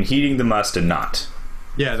difference between heating the must and not.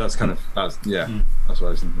 Yeah, that's what I was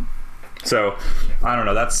thinking. So, I don't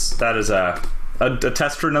know. That is a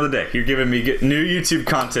test for another day. You're giving me new YouTube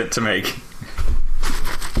content to make,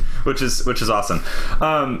 which is awesome.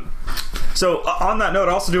 So on that note,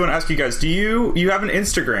 I also do want to ask you guys: do you have an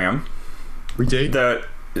Instagram? We do.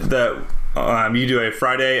 You do a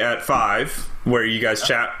Friday at 5 where you guys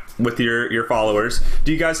chat with your followers.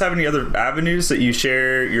 Do you guys have any other avenues that you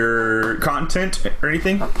share your content or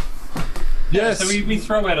anything? Yes. So we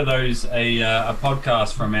throw out of those a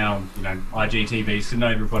podcast from our IGTVs, so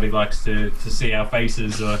not everybody likes to see our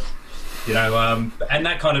faces, or and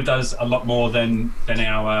that kind of does a lot more than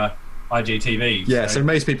our IGTV. Yeah. So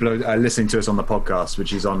most people are listening to us on the podcast,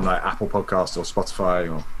 which is on like Apple Podcast or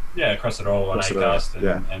Spotify or across it all on Acast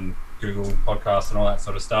and Google Podcast and all that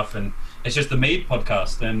sort of stuff. And it's just the Mead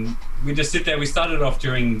podcast, and we just sit there. We started off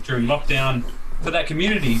during lockdown for that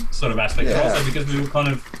community sort of aspect, but also because we were kind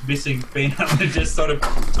of missing being able to just sort of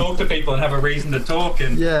talk to people and have a reason to talk.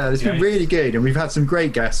 And it's been really good, and we've had some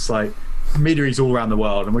great guests like meaderies all around the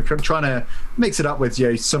world, and we're trying to mix it up with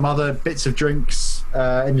some other bits of drinks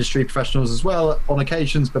industry professionals as well on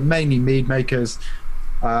occasions, but mainly mead makers,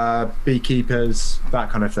 beekeepers, that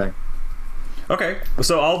kind of thing. Okay,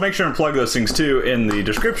 so I'll make sure and plug those things too in the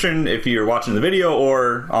description if you're watching the video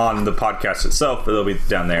or on the podcast itself, but they'll be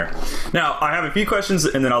down there. Now, I have a few questions,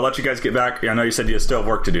 and then I'll let you guys get back. I know you said you still have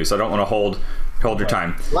work to do, so I don't want to hold your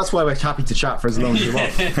time. Well, that's why we're happy to chat for as long as you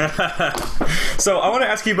want. So I want to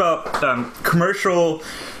ask you about commercial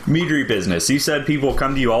meadery business. You said people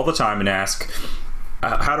come to you all the time and ask,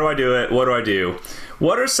 how do I do it? What do I do?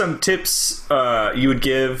 What are some tips you would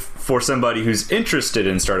give for somebody who's interested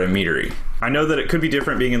in starting a meadery? I know that it could be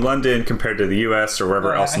different being in London compared to the US or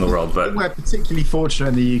wherever else in the world, but we're particularly fortunate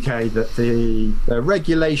in the UK that the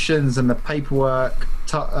regulations and the paperwork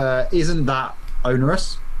isn't that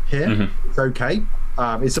onerous here. Mm-hmm. It's okay.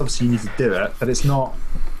 It's obviously you need to do it, but it's not.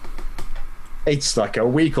 It's like a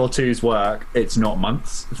week or two's work. It's not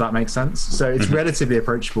months, if that makes sense. So it's relatively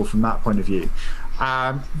approachable from that point of view.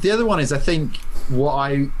 The other one is, I think, what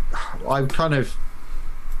I kind of,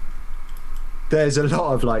 there's a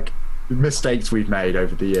lot of like mistakes we've made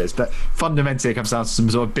over the years, but fundamentally it comes down to some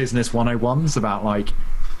sort of business 101s about like,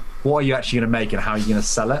 what are you actually going to make and how are you going to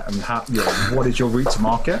sell it, and how, what is your route to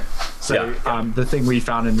market. So the thing we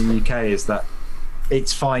found in the UK is that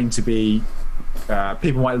it's fine to be,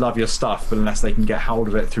 people might love your stuff, but unless they can get hold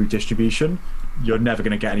of it through distribution, you're never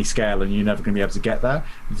going to get any scale and you're never going to be able to get there.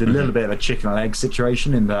 It's a little bit of a chicken and egg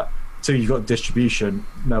situation in that until you've got distribution,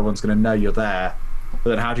 no one's going to know you're there.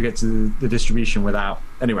 But then how do you get to the distribution without?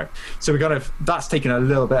 Anyway, so that's taken a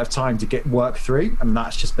little bit of time to get work through, and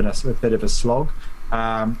that's just been a bit of a slog.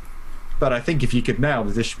 But I think if you could nail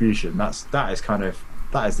the distribution, that is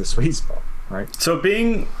the sweet spot, right? So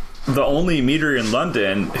being the only meadery in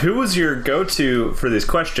London, who was your go-to for these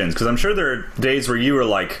questions? Because I'm sure there are days where you were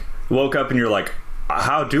like, woke up and you're like,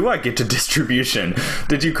 how do I get to distribution?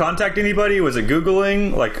 Did you contact anybody? Was it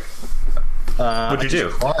Googling? Like, what'd you do?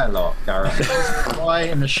 Cry a lot, Gareth. Cry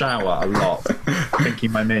in the shower a lot,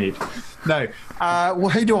 thinking my mead. No, well,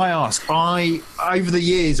 who do I ask? Over the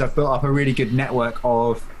years, I've built up a really good network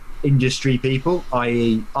of industry people,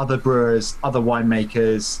 i.e. other brewers, other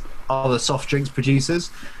winemakers, other soft drinks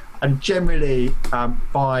producers, and generally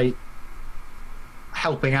by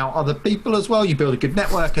helping out other people as well, you build a good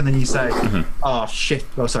network, and then you say,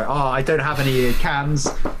 I don't have any cans,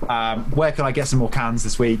 where can I get some more cans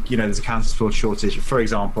this week? There's a can shortage, for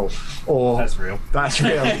example. Or that's real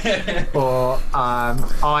or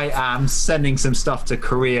I am sending some stuff to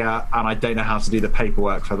Korea and I don't know how to do the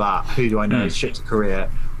paperwork for that. Who do I know is shipped to Korea?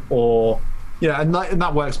 Or and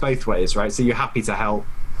that works both ways, right? So you're happy to help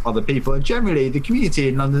other people, and generally the community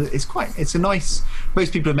in London is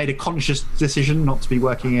most people have made a conscious decision not to be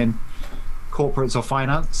working in corporates or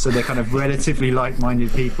finance, so they're kind of relatively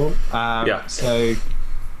like-minded people. So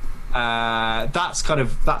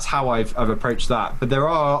that's how I've approached that. But there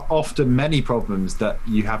are often many problems that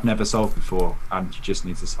you have never solved before and you just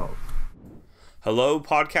need to solve. Hello,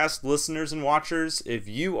 podcast listeners and watchers. If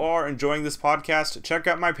you are enjoying this podcast, check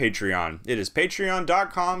out my Patreon. It is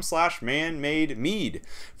patreon.com/manmademead.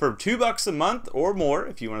 For $2 a month or more,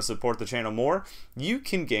 if you want to support the channel more, you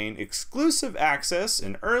can gain exclusive access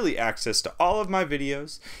and early access to all of my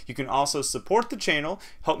videos. You can also support the channel,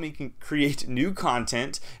 help me create new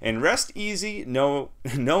content, and rest easy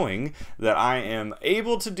knowing that I am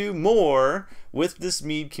able to do more with this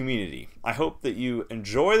mead community. I hope that you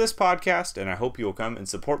enjoy this podcast, and I hope you will come and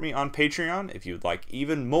support me on Patreon if you would like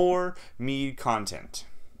even more mead content.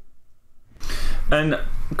 And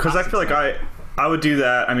because I feel like I would do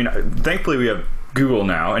that. I mean, thankfully we have Google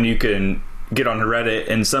now, and you can get on Reddit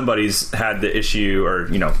and somebody's had the issue or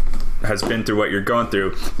has been through what you're going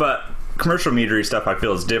through. But commercial meadery stuff I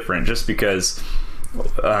feel is different, just because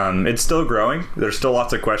it's still growing. There's still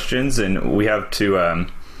lots of questions, and we have to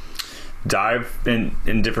dive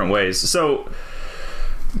in different ways. So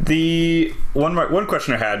the one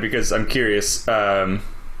question I had, because I'm curious,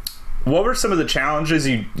 what were some of the challenges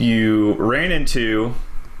you ran into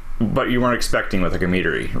but you weren't expecting with like a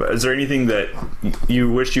meadery. Is there anything that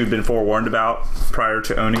you wish you had been forewarned about prior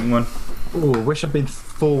to owning one? Oh, wish I'd been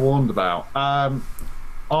forewarned about.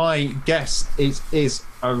 I guess it is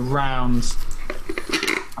around.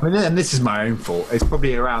 I mean, and this is my own fault. It's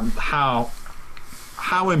probably around how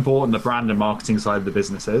important the brand and marketing side of the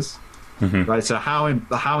business is. Right. So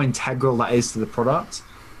how integral that is to the product.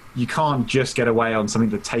 You can't just get away on something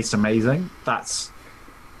that tastes amazing. That's,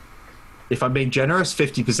 if I'm being generous,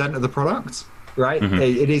 50% of the product. Right.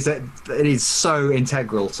 It is so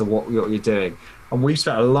integral to what you're doing. And we've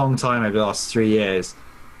spent a long time over the last 3 years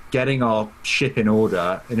getting our ship in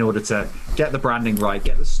order to get the branding right,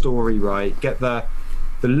 get the story right, get the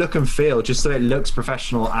look and feel just so it looks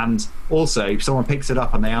professional, and also if someone picks it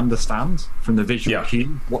up and they understand from the visual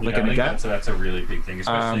cue what they're going to get. That's a really big thing,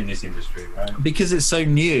 especially in this industry, right? Because it's so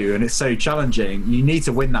new and it's so challenging, you need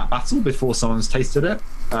to win that battle before someone's tasted it.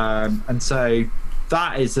 And so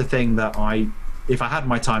that is the thing that if I had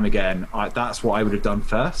my time again, that's what I would have done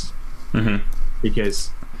first. Because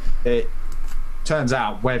it turns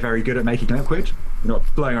out we're very good at making liquid. We're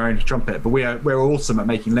not blowing our own trumpet, but we're awesome at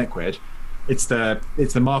making liquid. It's the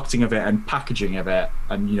marketing of it and packaging of it,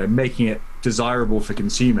 and making it desirable for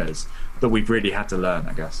consumers that we've really had to learn,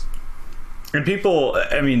 I guess. And people,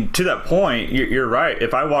 I mean, to that point, you're right.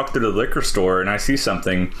 If I walk through the liquor store and I see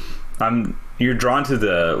something, you're drawn to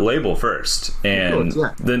the label first, and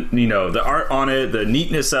the art on it, the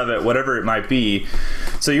neatness of it, whatever it might be.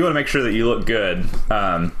 So you want to make sure that you look good.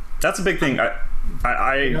 That's a big thing.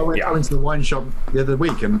 I went to the wine shop the other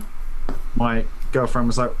week, and my girlfriend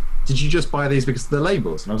was like, "Did you just buy these because of the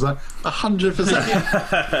labels?" And I was like,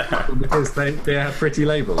 100%, because they have pretty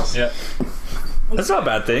labels. Yeah. That's not a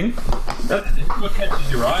bad thing. What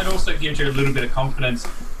catches your eye, it also gives you a little bit of confidence.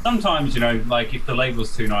 Sometimes, like if the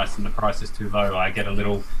label's too nice and the price is too low, I get a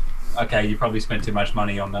little, okay, you probably spent too much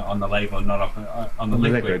money on the label and not on the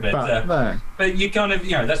liquid. But you kind of,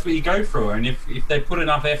 that's what you go for. And if they put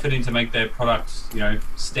enough effort in to make their products,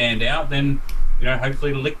 stand out, then,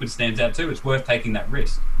 hopefully the liquid stands out too. It's worth taking that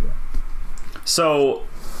risk. Yeah. So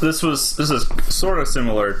this is sort of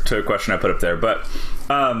similar to a question I put up there, but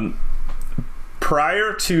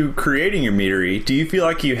prior to creating your meadery, do you feel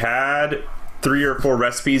like you had 3 or 4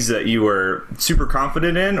 recipes that you were super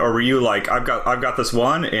confident in, or were you like, I've got this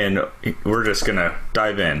one and we're just gonna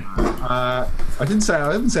dive in? I didn't say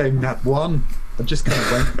I had one. I just kind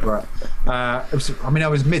of went for it. I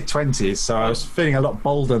was mid-20s, so I was feeling a lot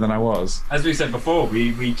bolder than I was. As we said before,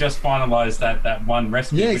 we just finalised that one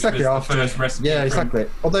recipe. Yeah, exactly. Which was the first recipe. Yeah, exactly.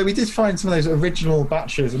 Although we did find some of those original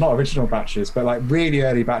batches, not original batches, but like really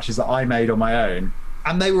early batches that I made on my own,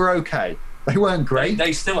 and they were okay. They weren't great.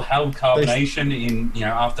 They still held carbonation in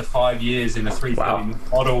after 5 years in a 330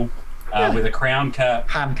 bottle with a crown cap,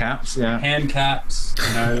 hand caps.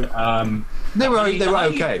 They were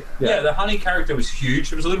okay. Yeah, the honey character was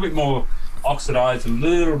huge. It was a little bit more oxidized, a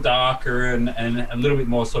little darker, and a little bit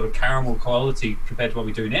more sort of caramel quality compared to what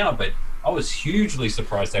we do now. But I was hugely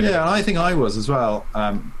surprised. Yeah, and I think I was as well.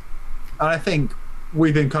 And I think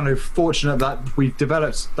we've been kind of fortunate that we've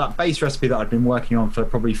developed that base recipe that I'd been working on for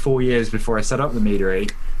probably 4 years before I set up the meadery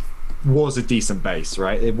was a decent base,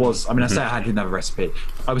 right? It was. I mean, I say I had another recipe.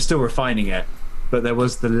 I was still refining it, but there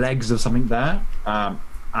was the legs of something there.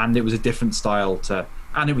 And it was a different style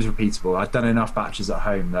and it was repeatable. I'd done enough batches at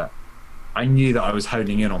home that I knew that I was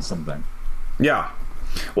honing in on something. Yeah.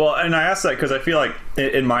 Well, and I asked that because I feel like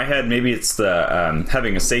in my head, maybe it's the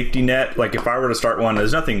having a safety net. Like if I were to start one,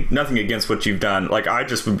 there's nothing against what you've done. Like I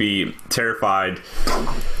just would be terrified.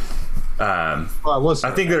 I was.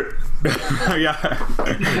 I think they're. Yeah.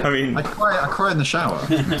 I mean, I cry in the shower.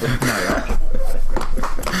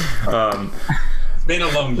 It's been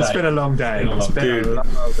a long day. It's been a long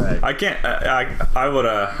day. I can't. I don't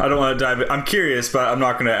want to dive in. I'm curious, but I'm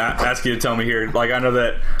not going to ask you to tell me here. Like I know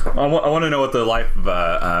that I want to know what the life of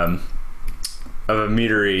a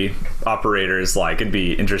meadery operator is like. It'd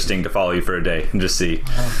be interesting to follow you for a day and just see.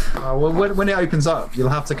 Well, when it opens up, you'll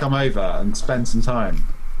have to come over and spend some time.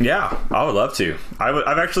 Yeah, I would love to.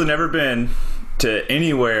 I've actually never been to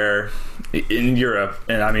anywhere in Europe,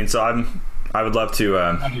 and I mean, so I would love to.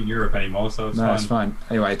 I'm not in Europe anymore, so it's fine.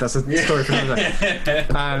 Anyway, that's a story for another day.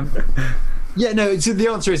 The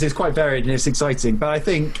answer is it's quite varied and it's exciting, but I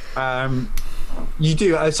think you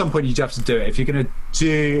do at some point you do have to do it. If you're gonna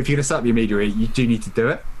set up your meadery, you do need to do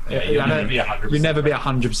it. Yeah, you'll never be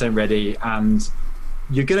 100% ready, and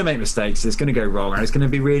you're gonna make mistakes. It's gonna go wrong, and it's gonna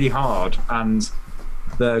be really hard. And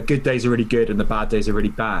the good days are really good, and the bad days are really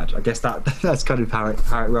bad. I guess that's kind of how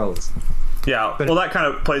it rolls. Yeah, well, that kind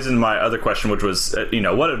of plays into my other question, which was,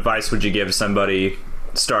 what advice would you give somebody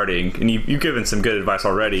starting, and you've given some good advice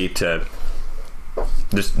already to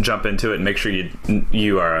just jump into it and make sure you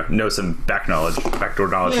know some backdoor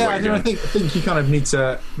knowledge. Yeah, of what you're I think you kind of need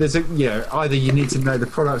to. There's either you need to know the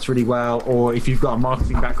products really well, or if you've got a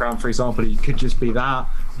marketing background, for example, it could just be that,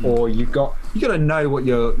 or you got to know what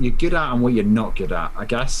you're good at and what you're not good at, I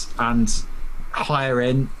guess, and hire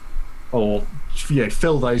in or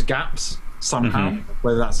fill those gaps somehow,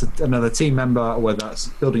 whether that's another team member or whether that's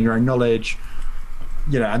building your own knowledge.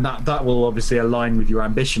 And that will obviously align with your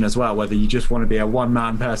ambition as well, whether you just want to be a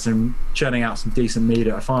one-man person churning out some decent mead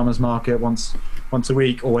at a farmer's market once a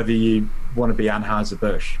week, or whether you want to be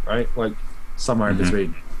Anheuser-Busch, right? Like somewhere in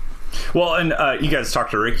between. Well, and you guys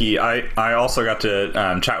talked to Ricky. I also got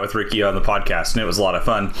to chat with Ricky on the podcast, and it was a lot of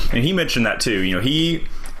fun. And he mentioned that too. He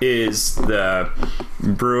is the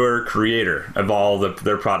brewer creator of all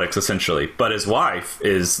their products essentially, but his wife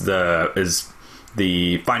is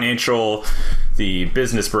the financial, the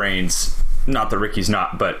business brains. Not that Ricky's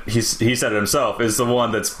not, but he said it himself, is the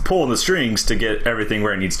one that's pulling the strings to get everything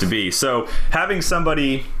where it needs to be. So having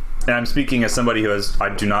somebody, and I'm speaking as somebody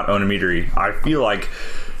I do not own a meadery, I feel like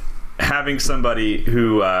having somebody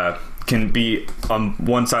who can be on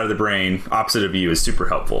one side of the brain opposite of you is super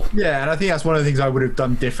helpful. Yeah, and I think that's one of the things I would have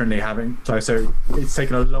done differently. So it's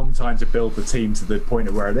taken a long time to build the team to the point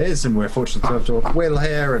of where it is, and we're fortunate to have Will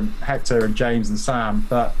here and Hector and James and Sam.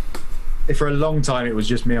 But for a long time it was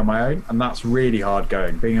just me on my own, and that's really hard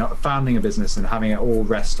going. Founding a business and having it all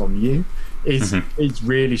rest on you is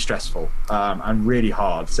really stressful and really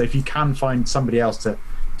hard. So if you can find somebody else to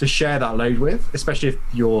share that load with, especially if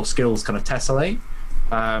your skills kind of tessellate,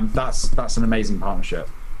 that's an amazing partnership.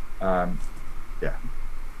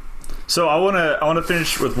 So I want to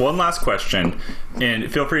finish with one last question, and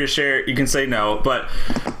feel free to share. You can say no, but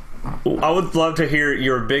I would love to hear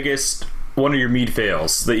one of your mead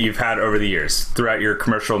fails that you've had over the years throughout your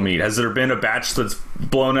commercial mead. Has there been a batch that's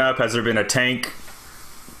blown up? Has there been a tank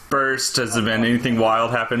burst? Has there been anything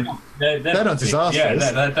wild happen? They're not disasters.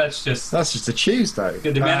 Yeah, that's just a Tuesday.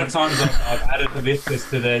 The amount of times I've added the viscous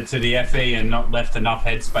to the FE and not left enough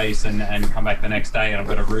headspace, and come back the next day and I've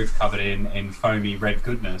got a roof covered in foamy red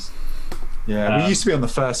goodness. Yeah, we used to be on the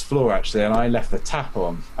first floor actually, and I left the tap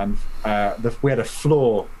on, and we had a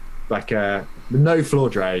floor no floor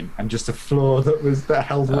drain, and just a floor that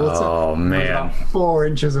held water. Oh man! About 4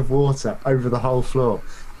 inches of water over the whole floor,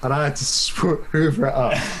 and I had to hoover it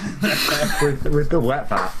up with the wet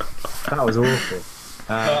vac. That was awful.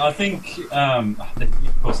 I think,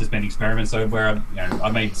 of course, there's been experiments where I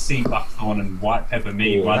made sea buckthorn and white pepper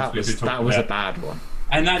mead once. That was a bad one.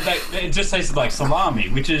 And that it just tasted like salami,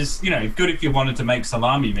 which is good if you wanted to make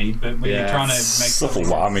salami meat, but when you're trying to make something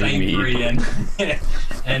savoury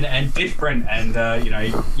and different, and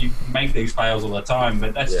you make these fails all the time.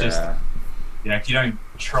 But that's just if you don't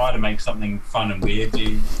try to make something fun and weird,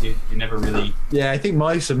 you never really. Yeah, I think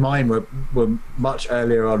most of mine were much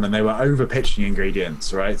earlier on, and they were over pitching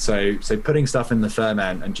ingredients, right? So putting stuff in the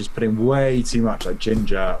ferment and just putting way too much, like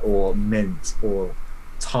ginger or mint or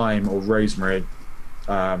thyme or rosemary.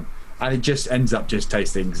 And it just ends up just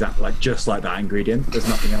tasting exactly just like that ingredient. There's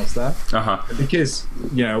nothing else there. Because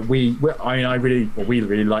we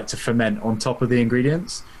really like to ferment on top of the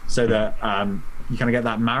ingredients, so that you kind of get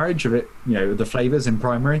that marriage of it. The flavors in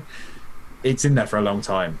primary. It's in there for a long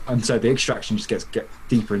time, and so the extraction just gets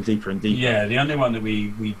deeper and deeper and deeper. Yeah, the only one that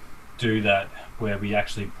we do that where we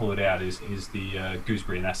actually pull it out is the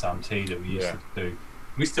gooseberry and Assam tea that we used to do.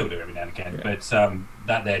 We still do every now and again, but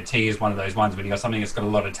that there tea is one of those ones when you got something that's got a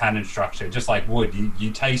lot of tannin structure, just like wood.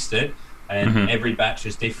 You taste it, and every batch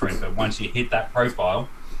is different. But once you hit that profile,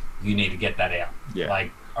 you need to get that out. Yeah.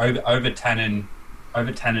 Like over tannin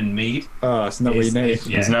mead. Oh, it's not what you need.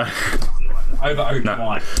 It's not over oak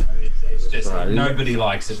wine. It's just nobody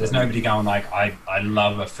likes it. There's nobody going like I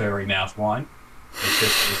love a furry mouth wine.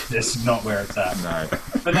 It's just not where it's at. No.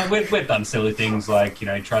 But no, we've done silly things like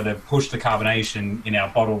try to push the carbonation in our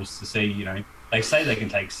bottles to see. They say they can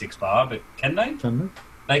take 6 bar, but can they?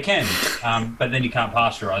 They can, but then you can't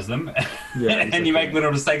pasteurize them, and you make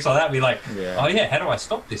little mistakes like that. Be like, oh yeah, how do I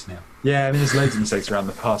stop this now? Yeah, I mean, there's loads of mistakes around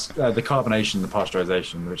the carbonation, the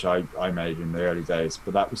pasteurization, which I made in the early days,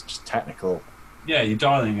 but that was just technical. Yeah, you're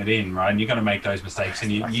dialing it in, right? And you're going to make those mistakes,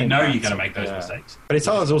 and you're going to make those mistakes. But it's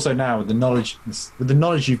hard also now with the knowledge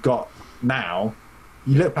you've got now.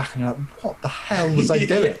 You look back and you're like, what the hell was I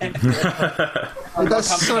doing?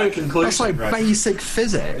 That's like basic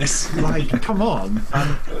physics. Like, come on,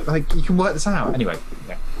 like you can work this out anyway.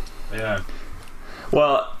 Yeah.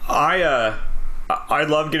 Well, I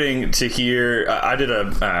love getting to hear. I did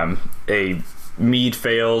a Mead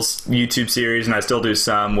Fails YouTube series, and I still do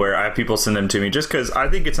some where I have people send them to me, just because I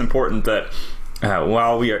think it's important that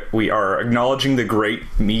while we are acknowledging the great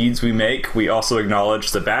meads we make, we also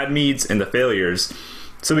acknowledge the bad meads and the failures,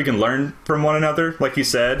 so we can learn from one another. Like you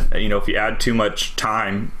said, if you add too much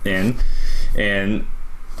time in, and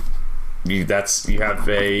you have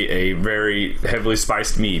a very heavily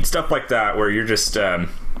spiced mead, stuff like that, where you're just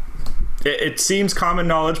it seems common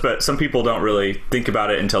knowledge, but some people don't really think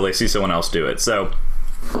about it until they see someone else do it. So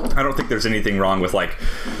I don't think there's anything wrong with like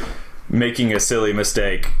making a silly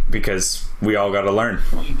mistake, because we all got to learn.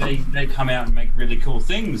 They come out and make really cool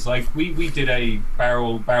things. Like we did a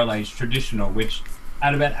barrel aged traditional, which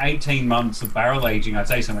at about 18 months of barrel aging, I'd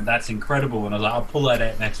say something that's incredible, and I was like, I'll pull that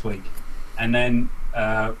out next week. And then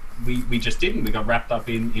we just didn't. We got wrapped up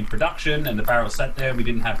in production, and the barrel sat there. We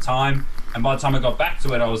didn't have time, and by the time I got back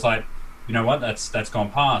to it, I was like, you know what, that's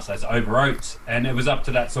gone past. That's over oaked. And it was up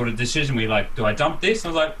to that sort of decision. We like, do I dump this?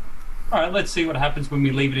 And I was like, all right, let's see what happens when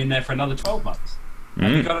we leave it in there for another 12 months.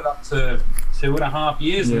 And we got it up to 2.5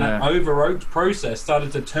 years, and that over oaked process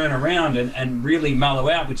started to turn around and really mellow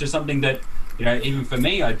out, which is something that, even for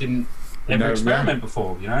me, I didn't ever experiment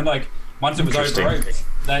before. Like once it was over oaked,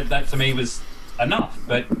 that to me was enough.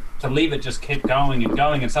 But to leave it just kept going and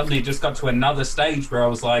going, and suddenly it just got to another stage where I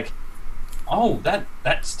was like, oh,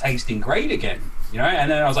 that's tasting great again,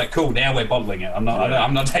 And then I was like, cool, now we're bottling it. I'm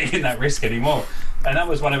not taking that risk anymore. And that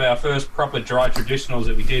was one of our first proper dry traditionals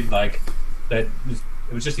that we did. Like it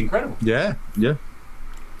was just incredible. Yeah.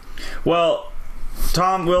 Well,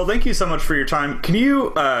 Tom, Will, thank you so much for your time. Can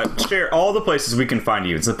you share all the places we can find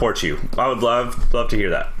you and support you? I would love to hear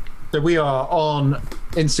that. So we are on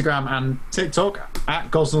Instagram and TikTok at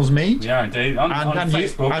Gosnells Mead. Yeah, indeed. On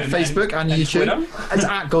Facebook. And Facebook and YouTube. Twitter. It's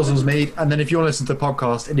at Gosnells Mead. And then if you want to listen to the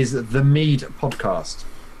podcast, it is the Mead Podcast.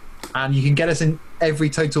 And you can get us in every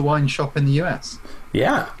Total Wine shop in the US.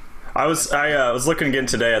 Yeah. I was looking again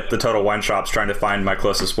today at the Total Wine shops trying to find my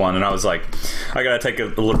closest one, and I was like, I gotta take a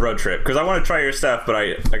little road trip because I want to try your stuff, but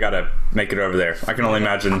I gotta make it over there. I can only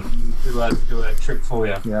imagine. Do a trip for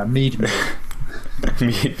you. Yeah, Mead.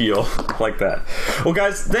 Mead Fuel, like that. Well,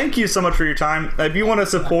 guys, thank you so much for your time. If you want to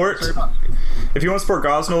support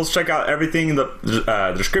Gosnells, check out everything in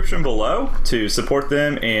the description below to support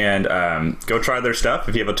them, and go try their stuff.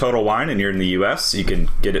 If you have a Total Wine and you're in the US, you can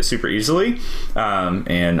get it super easily.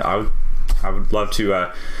 And I would love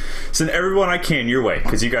to send everyone I can your way,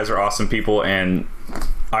 because you guys are awesome people, and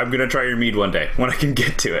I'm gonna try your mead one day when I can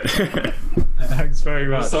get to it. Thanks very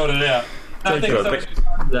much. We'll sort it out.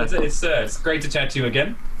 It's great to chat to you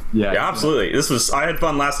again. Yeah, absolutely. I had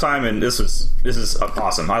fun last time, and this is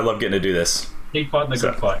awesome. I love getting to do this. Keep fighting the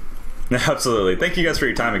good fight. Absolutely. Thank you guys for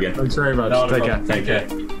your time again. Thanks very much. Take care.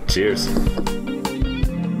 Cheers.